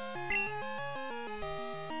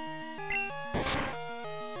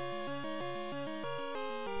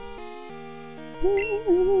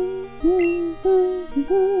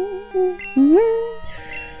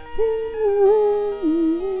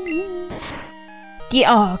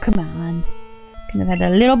 Yeah, oh, come on. Could have had a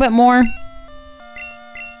little bit more.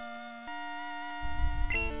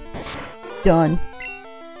 Done.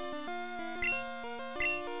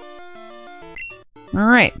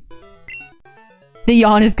 Alright. The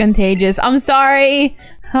yawn is contagious. I'm sorry!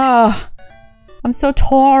 Oh, I'm so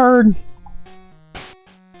tired.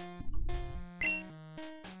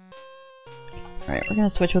 Alright, we're gonna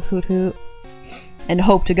switch with Hoot Hoot. And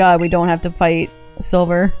hope to God we don't have to fight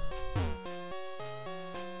Silver.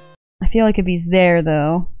 I feel like if he's there,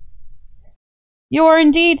 though... You are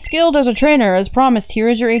indeed skilled as a trainer. As promised, here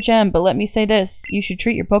is your HM, but let me say this. You should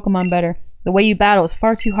treat your Pokemon better. The way you battle is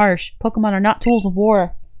far too harsh. Pokemon are not tools of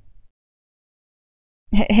war.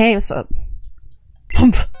 Hey, what's up?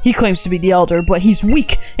 He claims to be the Elder, but he's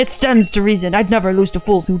weak. It stands to reason. I'd never lose to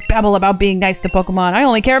fools who babble about being nice to Pokemon. I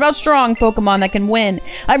only care about strong Pokemon that can win.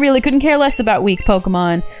 I really couldn't care less about weak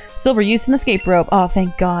Pokemon. Silver used an escape rope. Oh,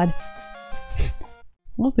 thank God.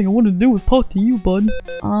 Last thing I wanted to do was talk to you, bud.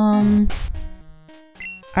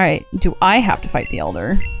 Alright, do I have to fight the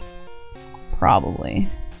Elder? Probably.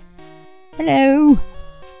 Hello!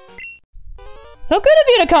 So good of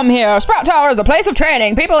you to come here! Sprout Tower is a place of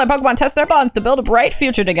training! People and Pokemon test their bonds to build a bright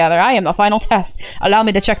future together. I am the final test. Allow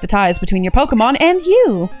me to check the ties between your Pokemon and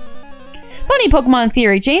you! Funny Pokemon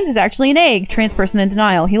theory. James is actually an egg. Trans person in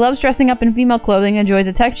denial. He loves dressing up in female clothing, enjoys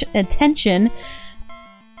attention.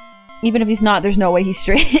 Even if he's not, there's no way he's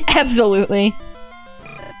straight. Absolutely.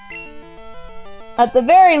 At the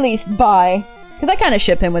very least, bye. Because I kind of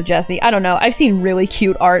ship him with Jessie. I don't know. I've seen really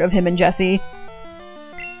cute art of him and Jessie.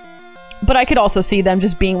 But I could also see them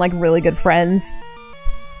just being, like, really good friends.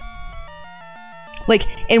 Like,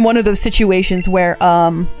 in one of those situations where,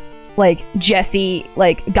 like, Jessie,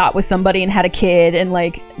 like, got with somebody and had a kid, and,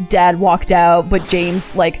 like, Dad walked out, but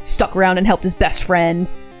James, like, stuck around and helped his best friend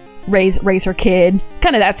raise her kid.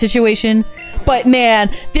 Kind of that situation. But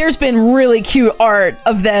man, there's been really cute art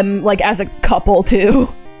of them, like, as a couple, too.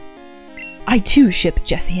 I, too, ship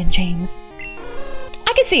Jessie and James.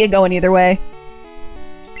 I could see it going either way.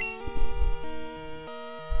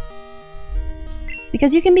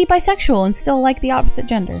 Because you can be bisexual and still like the opposite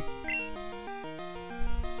gender.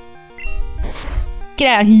 Get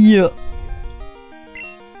out of here!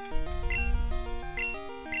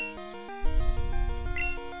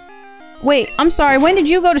 Wait, I'm sorry, when did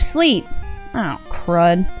you go to sleep? Oh,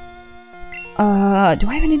 crud. Do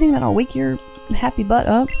I have anything that'll wake your happy butt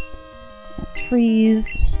up? That's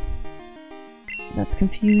freeze. That's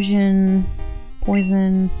confusion.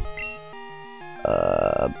 Poison.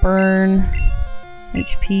 Burn.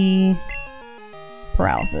 HP.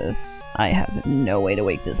 Paralysis. I have no way to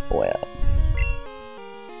wake this boy up.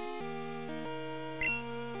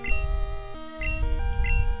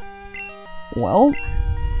 Well.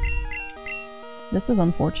 This is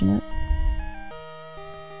unfortunate.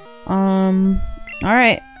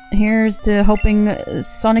 Alright. Here's to hoping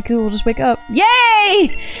Sonicu will just wake up.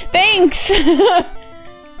 Yay! Thanks!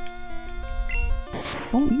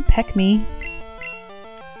 Don't you peck me.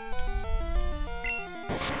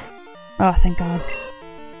 Oh, thank God.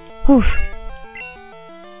 Whew.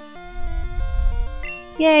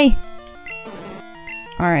 Yay!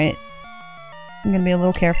 Alright. I'm gonna be a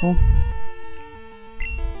little careful.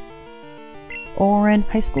 Oran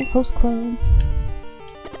High School Host Club.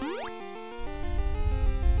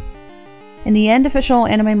 In the end, official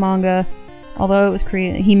anime manga, although it was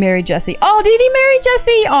created, he married Jessie. Oh, did he marry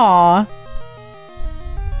Jessie? Aw.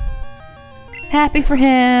 Happy for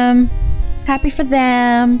him. Happy for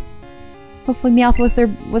them. Hopefully Meowth was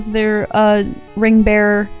their ring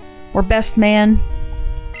bearer or best man.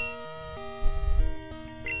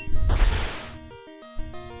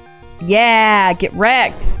 Yeah, get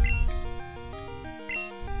wrecked.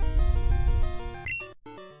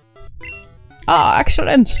 Ah,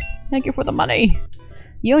 excellent. Thank you for the money.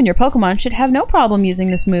 You and your Pokemon should have no problem using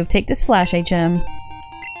this move. Take this Flash HM.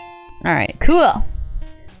 Alright, cool.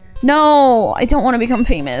 No, I don't want to become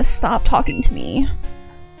famous. Stop talking to me.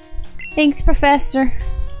 Thanks, Professor.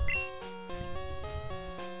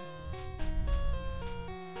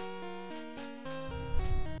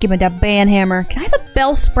 Give me that band hammer. Can I have a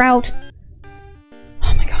Bellsprout?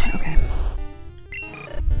 Oh my god, okay.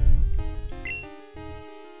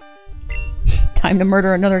 Time to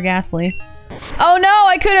murder another Ghastly. Oh no,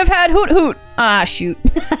 I could have had Hoot Hoot! Ah, shoot.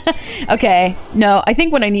 Okay, no, I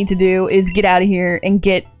think what I need to do is get out of here and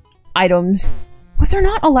get items. Was there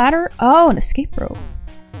not a ladder? Oh, an escape rope.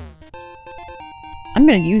 I'm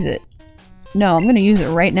gonna use it. No, I'm gonna use it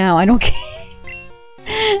right now. I don't care.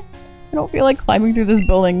 I don't feel like climbing through this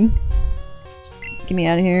building. Get me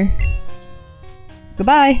out of here.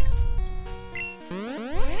 Goodbye.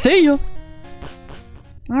 See ya!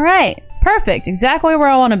 Alright, perfect. Exactly where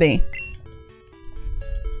I want to be.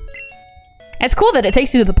 It's cool that it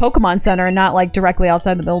takes you to the Pokemon Center and not, like, directly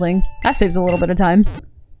outside the building. That saves a little bit of time.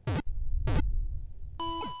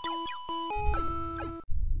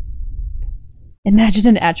 Imagine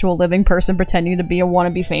an actual living person pretending to be a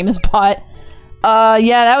wannabe famous bot.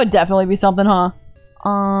 Yeah, that would definitely be something, huh?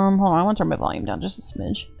 Hold on, I want to turn my volume down just a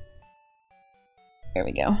smidge. There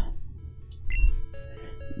we go.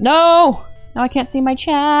 No! Now I can't see my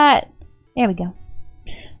chat. There we go.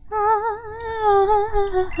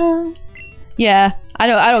 Yeah, I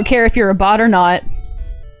don't care if you're a bot or not.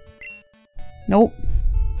 Nope.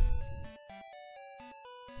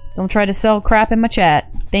 Don't try to sell crap in my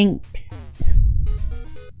chat. Thanks.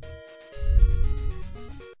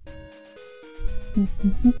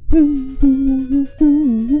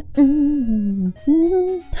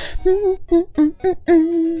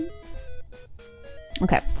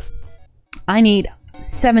 Okay. I need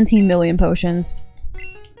 17 million potions.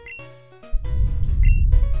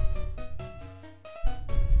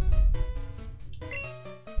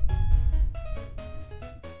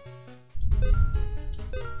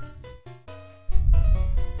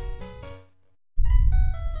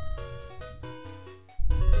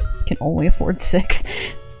 Can only afford 6.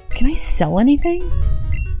 Can I sell anything?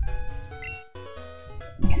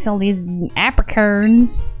 I can sell these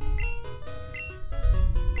apricorns.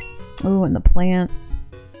 Ooh, and the plants.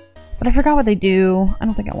 But I forgot what they do. I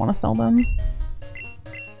don't think I want to sell them.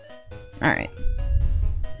 Alright.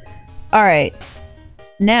 Alright.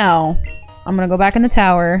 Now, I'm gonna go back in the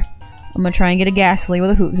tower. I'm gonna try and get a Ghastly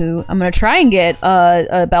with a Hoot Hoot. I'm gonna try and get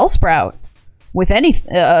a Bellsprout. With any...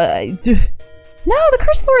 No, the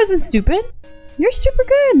Crystalor isn't stupid. You're super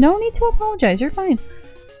good. No need to apologize. You're fine.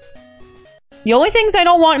 The only things I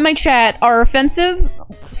don't want in my chat are offensive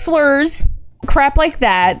slurs, crap like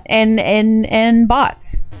that, and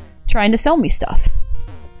bots trying to sell me stuff.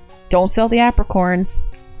 Don't sell the apricorns.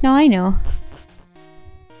 No, I know.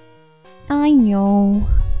 I know.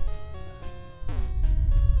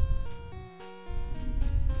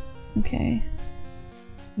 Okay.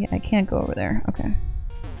 Yeah, I can't go over there. Okay.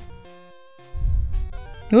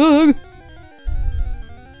 Ugh.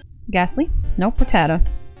 Ghastly? Nope, Rattata.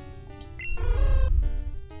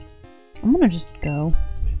 I'm gonna just go.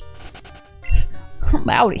 I'm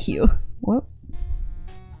out of here. Whoop.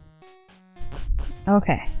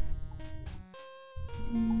 Okay.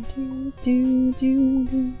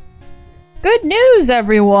 Good news,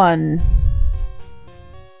 everyone!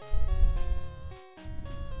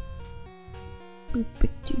 Do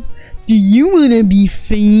you wanna be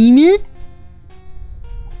famous?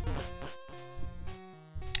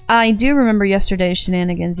 I do remember yesterday's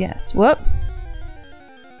shenanigans, yes. Whoop.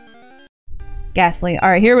 Ghastly.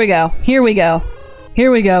 Alright, here we go. Here we go.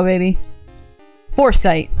 Here we go, baby.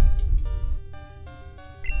 Foresight.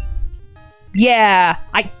 Yeah!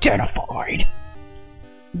 Identified!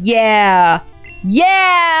 Yeah!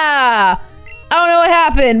 Yeah! I don't know what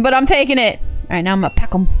happened, but I'm taking it. Alright, now I'm gonna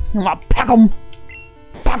pack him. I'm gonna pack him.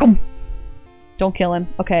 Pack him. Don't kill him.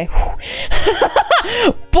 Okay.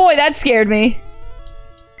 Boy, that scared me.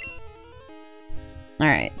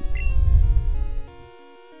 Alright.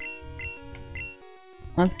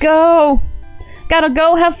 Let's go! Gotta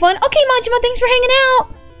go have fun. Okay, Majima, thanks for hanging out!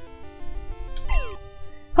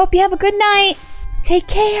 Hope you have a good night. Take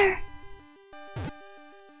care.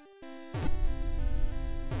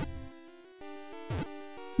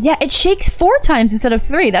 Yeah, it shakes 4 times instead of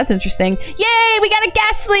 3. That's interesting. Yay! We got a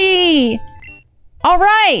Ghastly!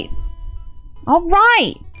 Alright!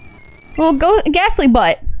 Alright! Well, go Ghastly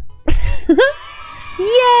butt.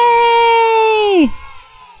 Yay!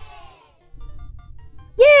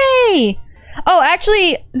 Yay! Oh,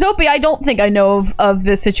 actually, Zopi, I don't think I know of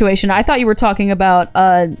this situation. I thought you were talking about,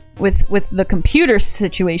 with the computer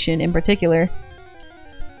situation in particular.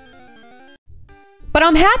 But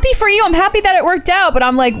I'm happy for you. I'm happy that it worked out. But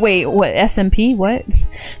I'm like, wait, what? SMP? What?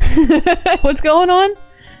 What's going on?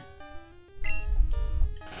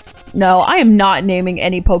 No, I am not naming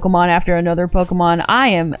any Pokemon after another Pokemon. I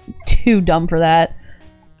am too dumb for that.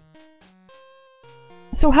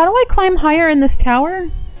 So how do I climb higher in this tower?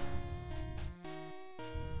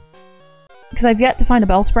 Because I've yet to find a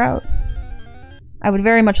Bellsprout. I would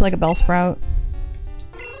very much like a Bellsprout.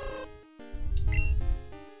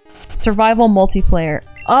 Survival multiplayer.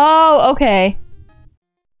 Oh, okay.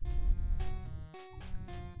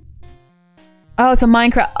 Oh, it's a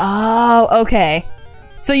Minecraft. Oh, okay.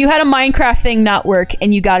 So you had a Minecraft thing not work,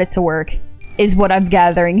 and you got it to work, is what I'm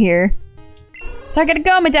gathering here. So I gotta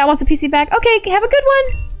go. My dad wants the PC back. Okay, have a good one.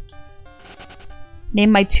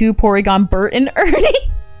 Name my 2 Porygon Bert and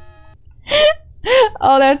Ernie.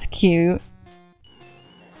 Oh, that's cute.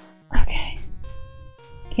 Okay.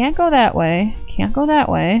 Can't go that way. Can't go that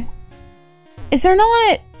way. Is there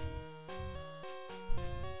not...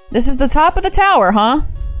 This is the top of the tower, huh?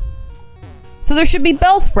 So there should be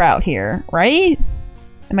Bellsprout here, right?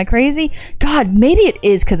 Am I crazy? God, maybe it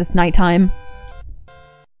is because it's nighttime.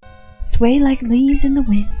 Sway like leaves in the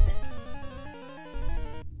wind.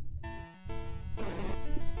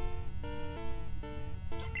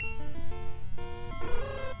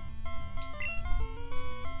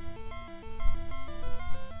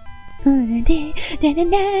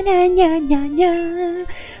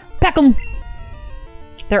 Pack 'em!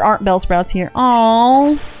 There aren't Bellsprouts here.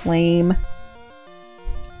 Aww, lame.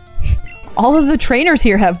 All of the trainers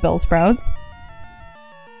here have Bellsprouts.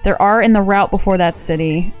 There are in the route before that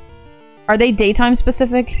city. Are they daytime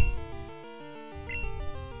specific?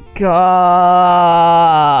 Rip.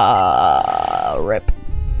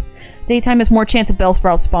 Daytime has more chance of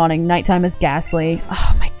Bellsprout spawning. Nighttime is Ghastly.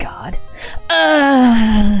 Oh my god.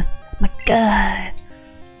 My god.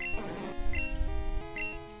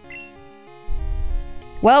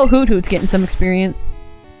 Well, Hoot Hoot's getting some experience.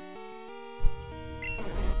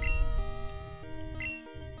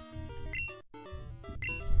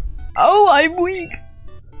 Oh, I'm weak.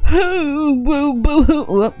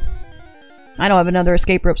 Whoop. I don't have another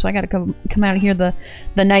escape rope, so I gotta come out of here the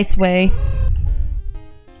nice way.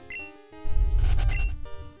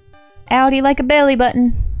 Outie like a belly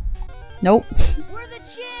button. Nope. We're the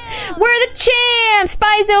champs! We're the champs!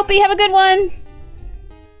 Bye, Zopi. Have a good one.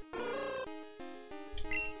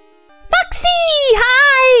 Foxy!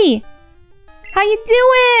 Hi! How you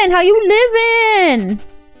doing? How you living?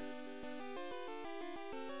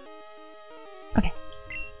 Okay.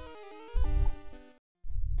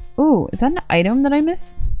 Ooh, is that an item that I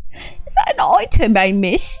missed? Is that an item I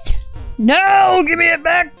missed? No! Give me it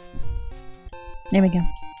back! There we go.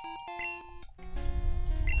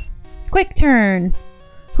 Quick turn.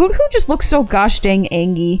 Who just looks so gosh dang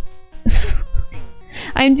angry?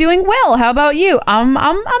 I'm doing well. How about you? I'm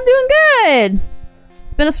doing good.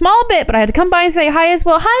 It's been a small bit, but I had to come by and say hi as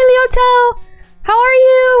well. Hi, Leotel. How are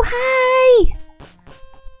you? Hi.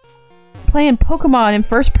 Playing Pokemon in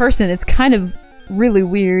first person. It's kind of really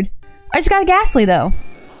weird. I just got a Ghastly though.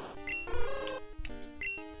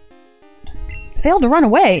 Failed to run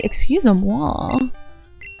away. Excuse moi.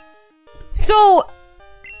 So.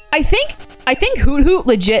 I think Hoot Hoot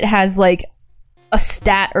legit has like a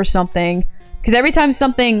stat or something, because every time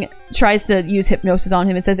something tries to use hypnosis on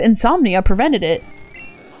him, it says insomnia prevented it.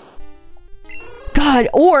 God,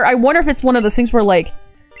 or I wonder if it's one of those things where like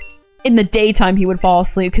in the daytime he would fall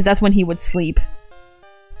asleep because that's when he would sleep.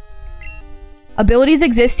 Abilities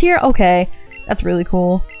exist here? Okay, that's really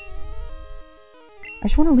cool. I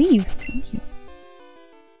just want to leave. Thank you.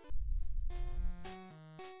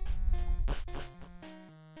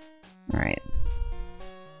 Alright.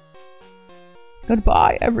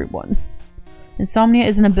 Goodbye, everyone. Insomnia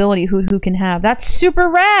is an ability Hoot Hoot can have. That's super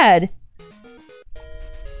rad!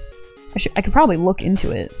 I could probably look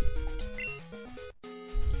into it.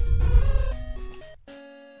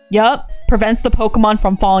 Yup. Prevents the Pokemon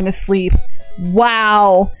from falling asleep.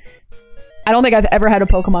 Wow! I don't think I've ever had a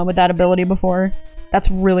Pokemon with that ability before.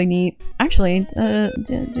 That's really neat. Actually, do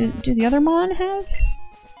the other Mon have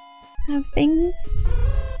things?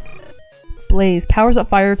 Blaze. Powers up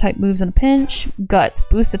fire type moves in a pinch. Guts.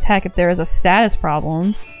 Boost attack if there is a status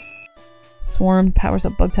problem. Swarm. Powers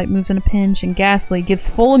up bug type moves in a pinch. And Ghastly. Gives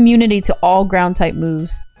full immunity to all ground type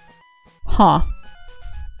moves. Huh.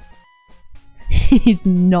 He's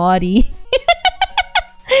naughty.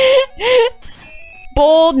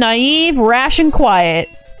 Bold, naive, rash, and quiet.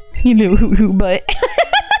 You know who, but...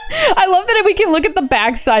 I love that we can look at the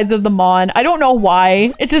backsides of the Mon. I don't know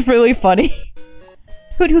why. It's just really funny.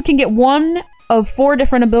 Hoot Hoot can get one of 4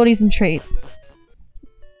 different abilities and traits.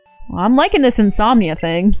 Well, I'm liking this insomnia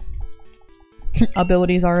thing.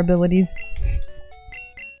 Abilities are abilities.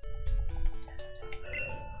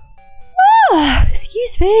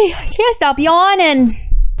 Excuse me. I can't stop yawning.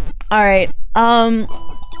 Alright.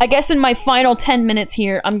 I guess in my final 10 minutes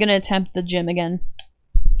here, I'm gonna attempt the gym again.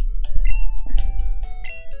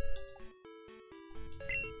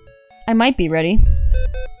 I might be ready.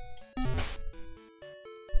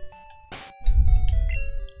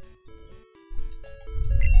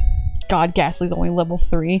 God, Ghastly's only level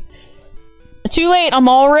 3. Too late, I'm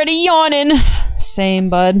already yawning. Same,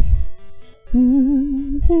 bud. I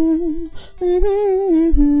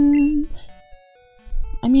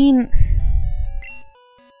mean...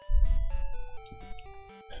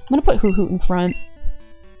 I'm gonna put Hoot Hoot in front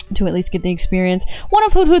to at least get the experience. One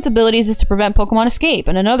of Hoot Hoot's abilities is to prevent Pokemon escape,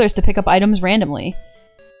 and another is to pick up items randomly.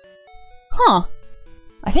 Huh.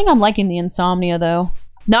 I think I'm liking the Insomnia, though.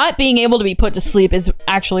 Not being able to be put to sleep is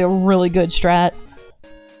actually a really good strat.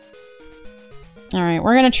 Alright,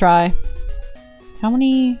 we're gonna try. How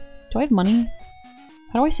many... Do I have money?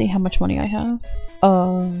 How do I see how much money I have?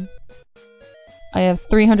 I have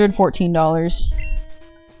 $314.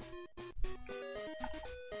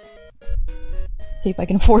 See if I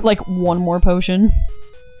can afford, like, one more potion.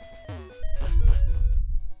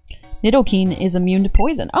 Nidoqueen is immune to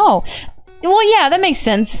poison. Oh! Well, yeah, that makes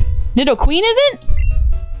sense. Nidoqueen isn't?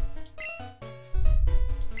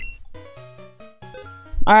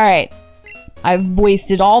 Alright. I've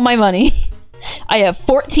wasted all my money. I have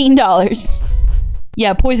 $14.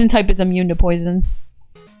 Yeah, poison type is immune to poison.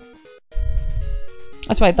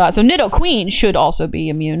 That's what I thought. So Nidoqueen should also be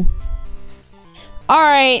immune.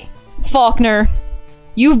 Alright, Faulkner.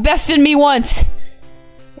 You've bested me once.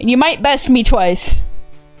 And you might best me twice.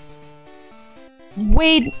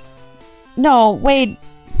 Wade. No, Wade.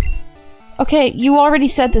 Okay, you already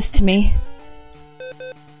said this to me.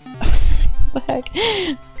 What the heck?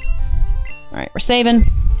 Alright, we're saving.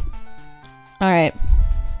 Alright.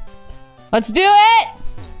 Let's do it!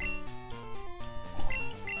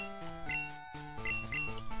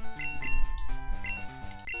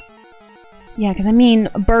 Yeah, because I mean,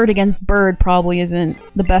 bird against bird probably isn't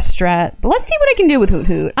the best strat. But let's see what I can do with Hoot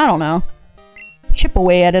Hoot. I don't know. Chip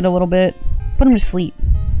away at it a little bit. Put him to sleep.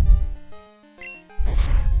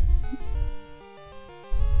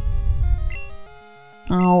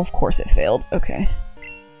 Oh, of course it failed. Okay.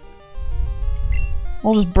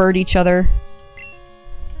 We'll just bird each other.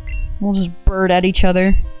 We'll just bird at each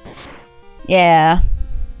other. Yeah.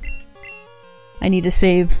 I need to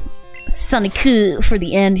save Sunicune for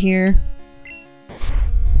the end here.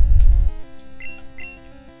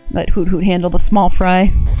 Let Hoot Hoot handle the small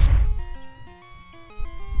fry.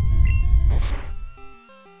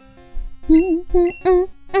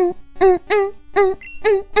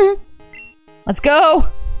 Let's go!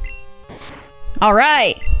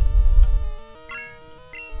 Alright!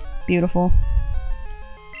 Beautiful.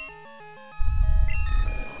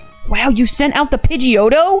 Wow, you sent out the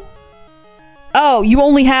Pidgeotto? Oh, you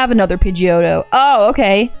only have another Pidgeotto. Oh,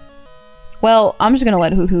 okay. Well, I'm just gonna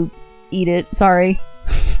let Hoot Hoot eat it. Sorry.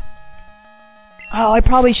 Oh, I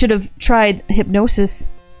probably should have tried Hypnosis.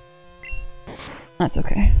 That's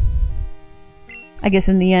okay. I guess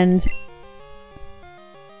in the end...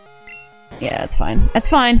 Yeah, that's fine. That's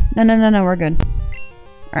fine. No, we're good.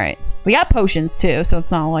 Alright. We got potions, too, so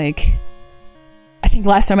it's not like... I think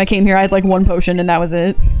last time I came here I had like one potion and that was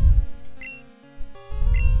it.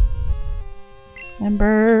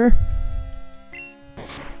 Ember.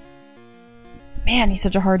 Man, he's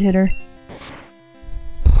such a hard hitter.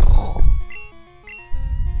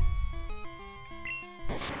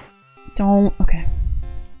 Don't... Okay.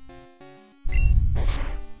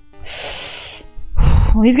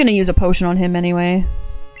 Well, he's gonna use a potion on him anyway.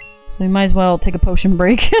 So we might as well take a potion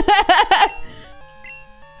break.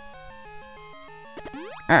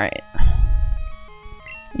 Alright.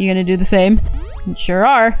 You gonna do the same? You sure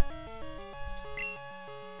are.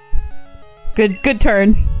 Good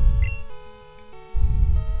turn.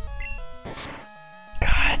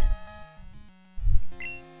 God.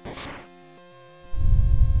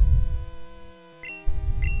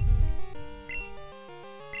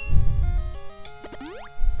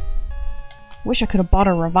 Wish I could have bought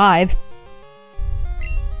a revive.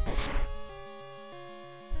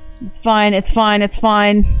 It's fine, it's fine, it's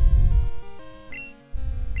fine.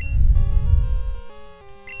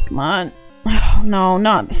 Come on. Oh, no,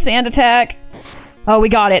 not the sand attack. Oh, we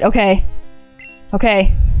got it. Okay.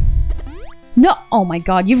 Okay. No! Oh my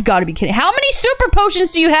god, you've got to be kidding. How many super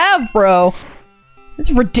potions do you have, bro?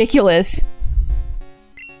 This is ridiculous.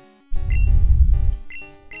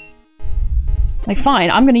 Like,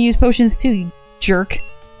 fine, I'm gonna use potions too, you jerk.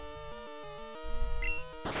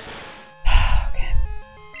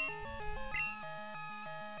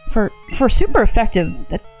 for super effective,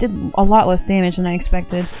 that did a lot less damage than I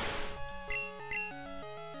expected.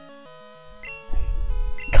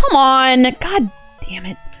 Come on! God damn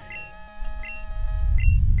it.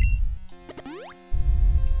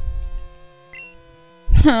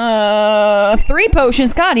 Three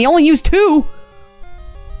potions. God, he only used 2.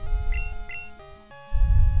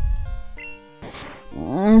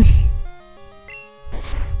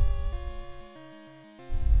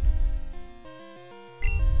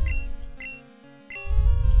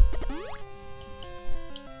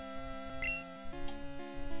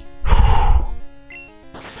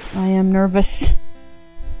 I am nervous.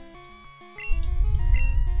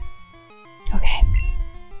 Okay.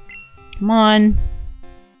 Come on.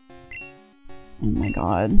 Oh my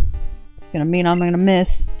god. It's gonna mean I'm gonna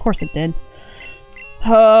miss. Of course it did.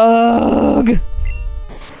 Hug!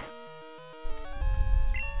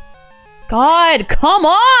 God, come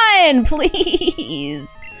on! Please!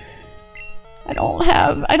 I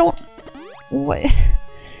don't... What?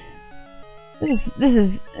 This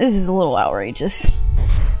is a little outrageous.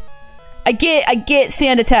 I get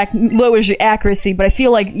sand attack lowers your accuracy, but I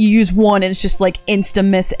feel like you use 1 and it's just like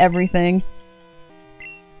insta-miss everything.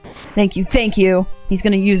 Thank you, thank you. He's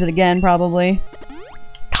gonna use it again, probably.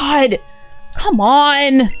 God! Come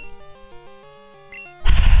on!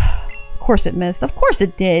 Of course it missed. Of course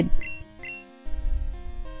it did.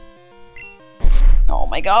 Oh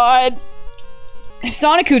my god. If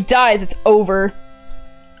Sonicu dies, it's over.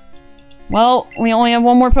 Well, we only have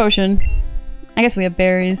 1 more potion. I guess we have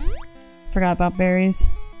berries. Forgot about berries.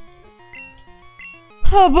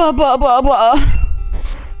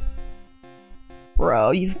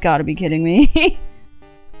 Bro, you've got to be kidding me.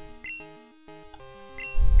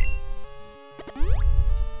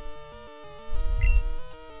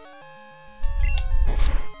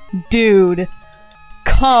 Dude.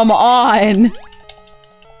 Come on.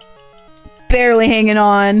 Barely hanging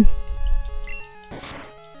on.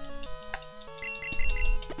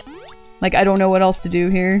 Like, I don't know what else to do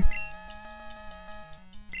here.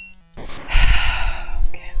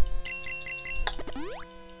 Okay.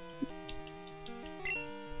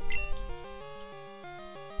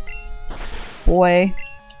 Boy.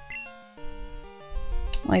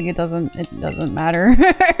 Like, it doesn't matter.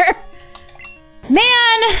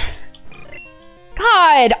 Man!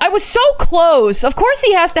 God, I was so close. Of course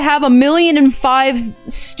he has to have 1,000,005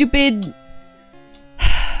 stupid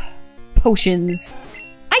potions.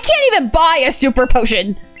 I can't even buy a super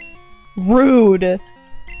potion. Rude.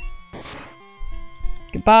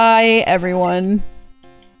 Goodbye, everyone.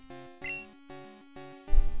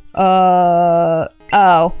 Oh.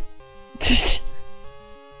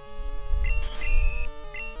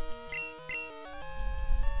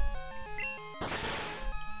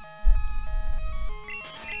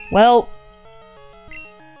 Well,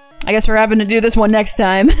 I guess we're having to do this one next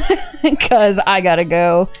time, because I gotta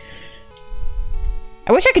go.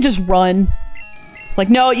 I wish I could just run. It's like,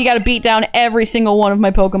 no, you gotta beat down every single one of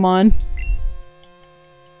my Pokemon.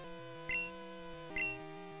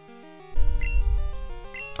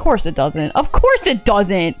 Of course it doesn't. Of course it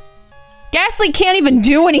doesn't! Ghastly can't even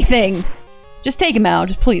do anything! Just take him out.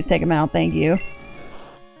 Just please take him out. Thank you.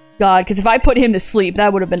 God, because if I put him to sleep,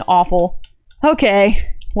 that would have been awful. Okay.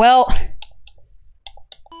 Well,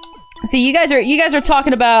 see, you guys are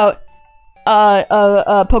talking about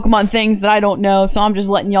Pokemon things that I don't know, so I'm just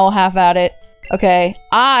letting y'all have at it. Okay,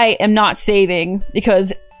 I am not saving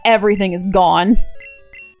because everything is gone.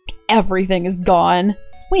 Everything is gone.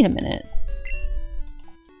 Wait a minute.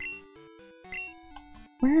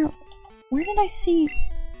 Where did I see?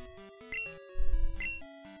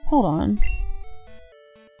 Hold on.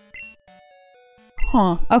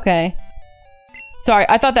 Huh, okay. Sorry,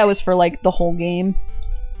 I thought that was for, like, the whole game.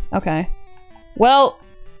 Okay. Well,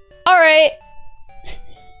 alright.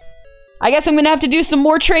 I guess I'm gonna have to do some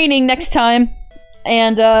more training next time.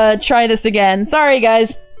 And, try this again. Sorry,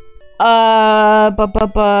 guys. I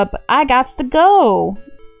gots to go.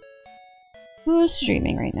 Who's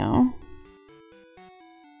streaming right now?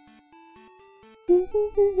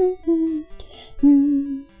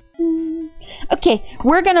 Okay,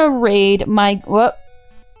 we're gonna raid my...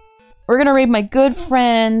 We're gonna raid my good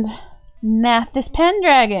friend Mathis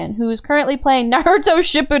Pendragon, who is currently playing Naruto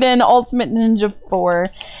Shippuden Ultimate Ninja 4.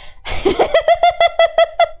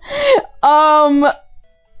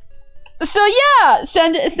 So yeah,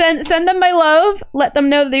 send them my love. Let them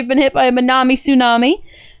know that they've been hit by a Minami tsunami.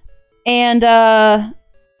 And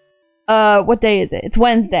what day is it? It's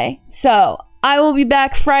Wednesday. So I will be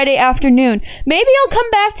back Friday afternoon. Maybe I'll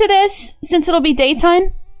come back to this since it'll be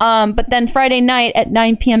daytime. But then Friday night at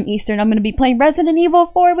 9 p.m. Eastern, I'm going to be playing Resident Evil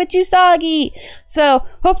 4 with Usagi. So,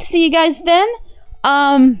 hope to see you guys then.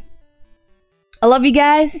 I love you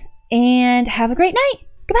guys, and have a great night.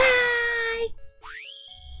 Goodbye!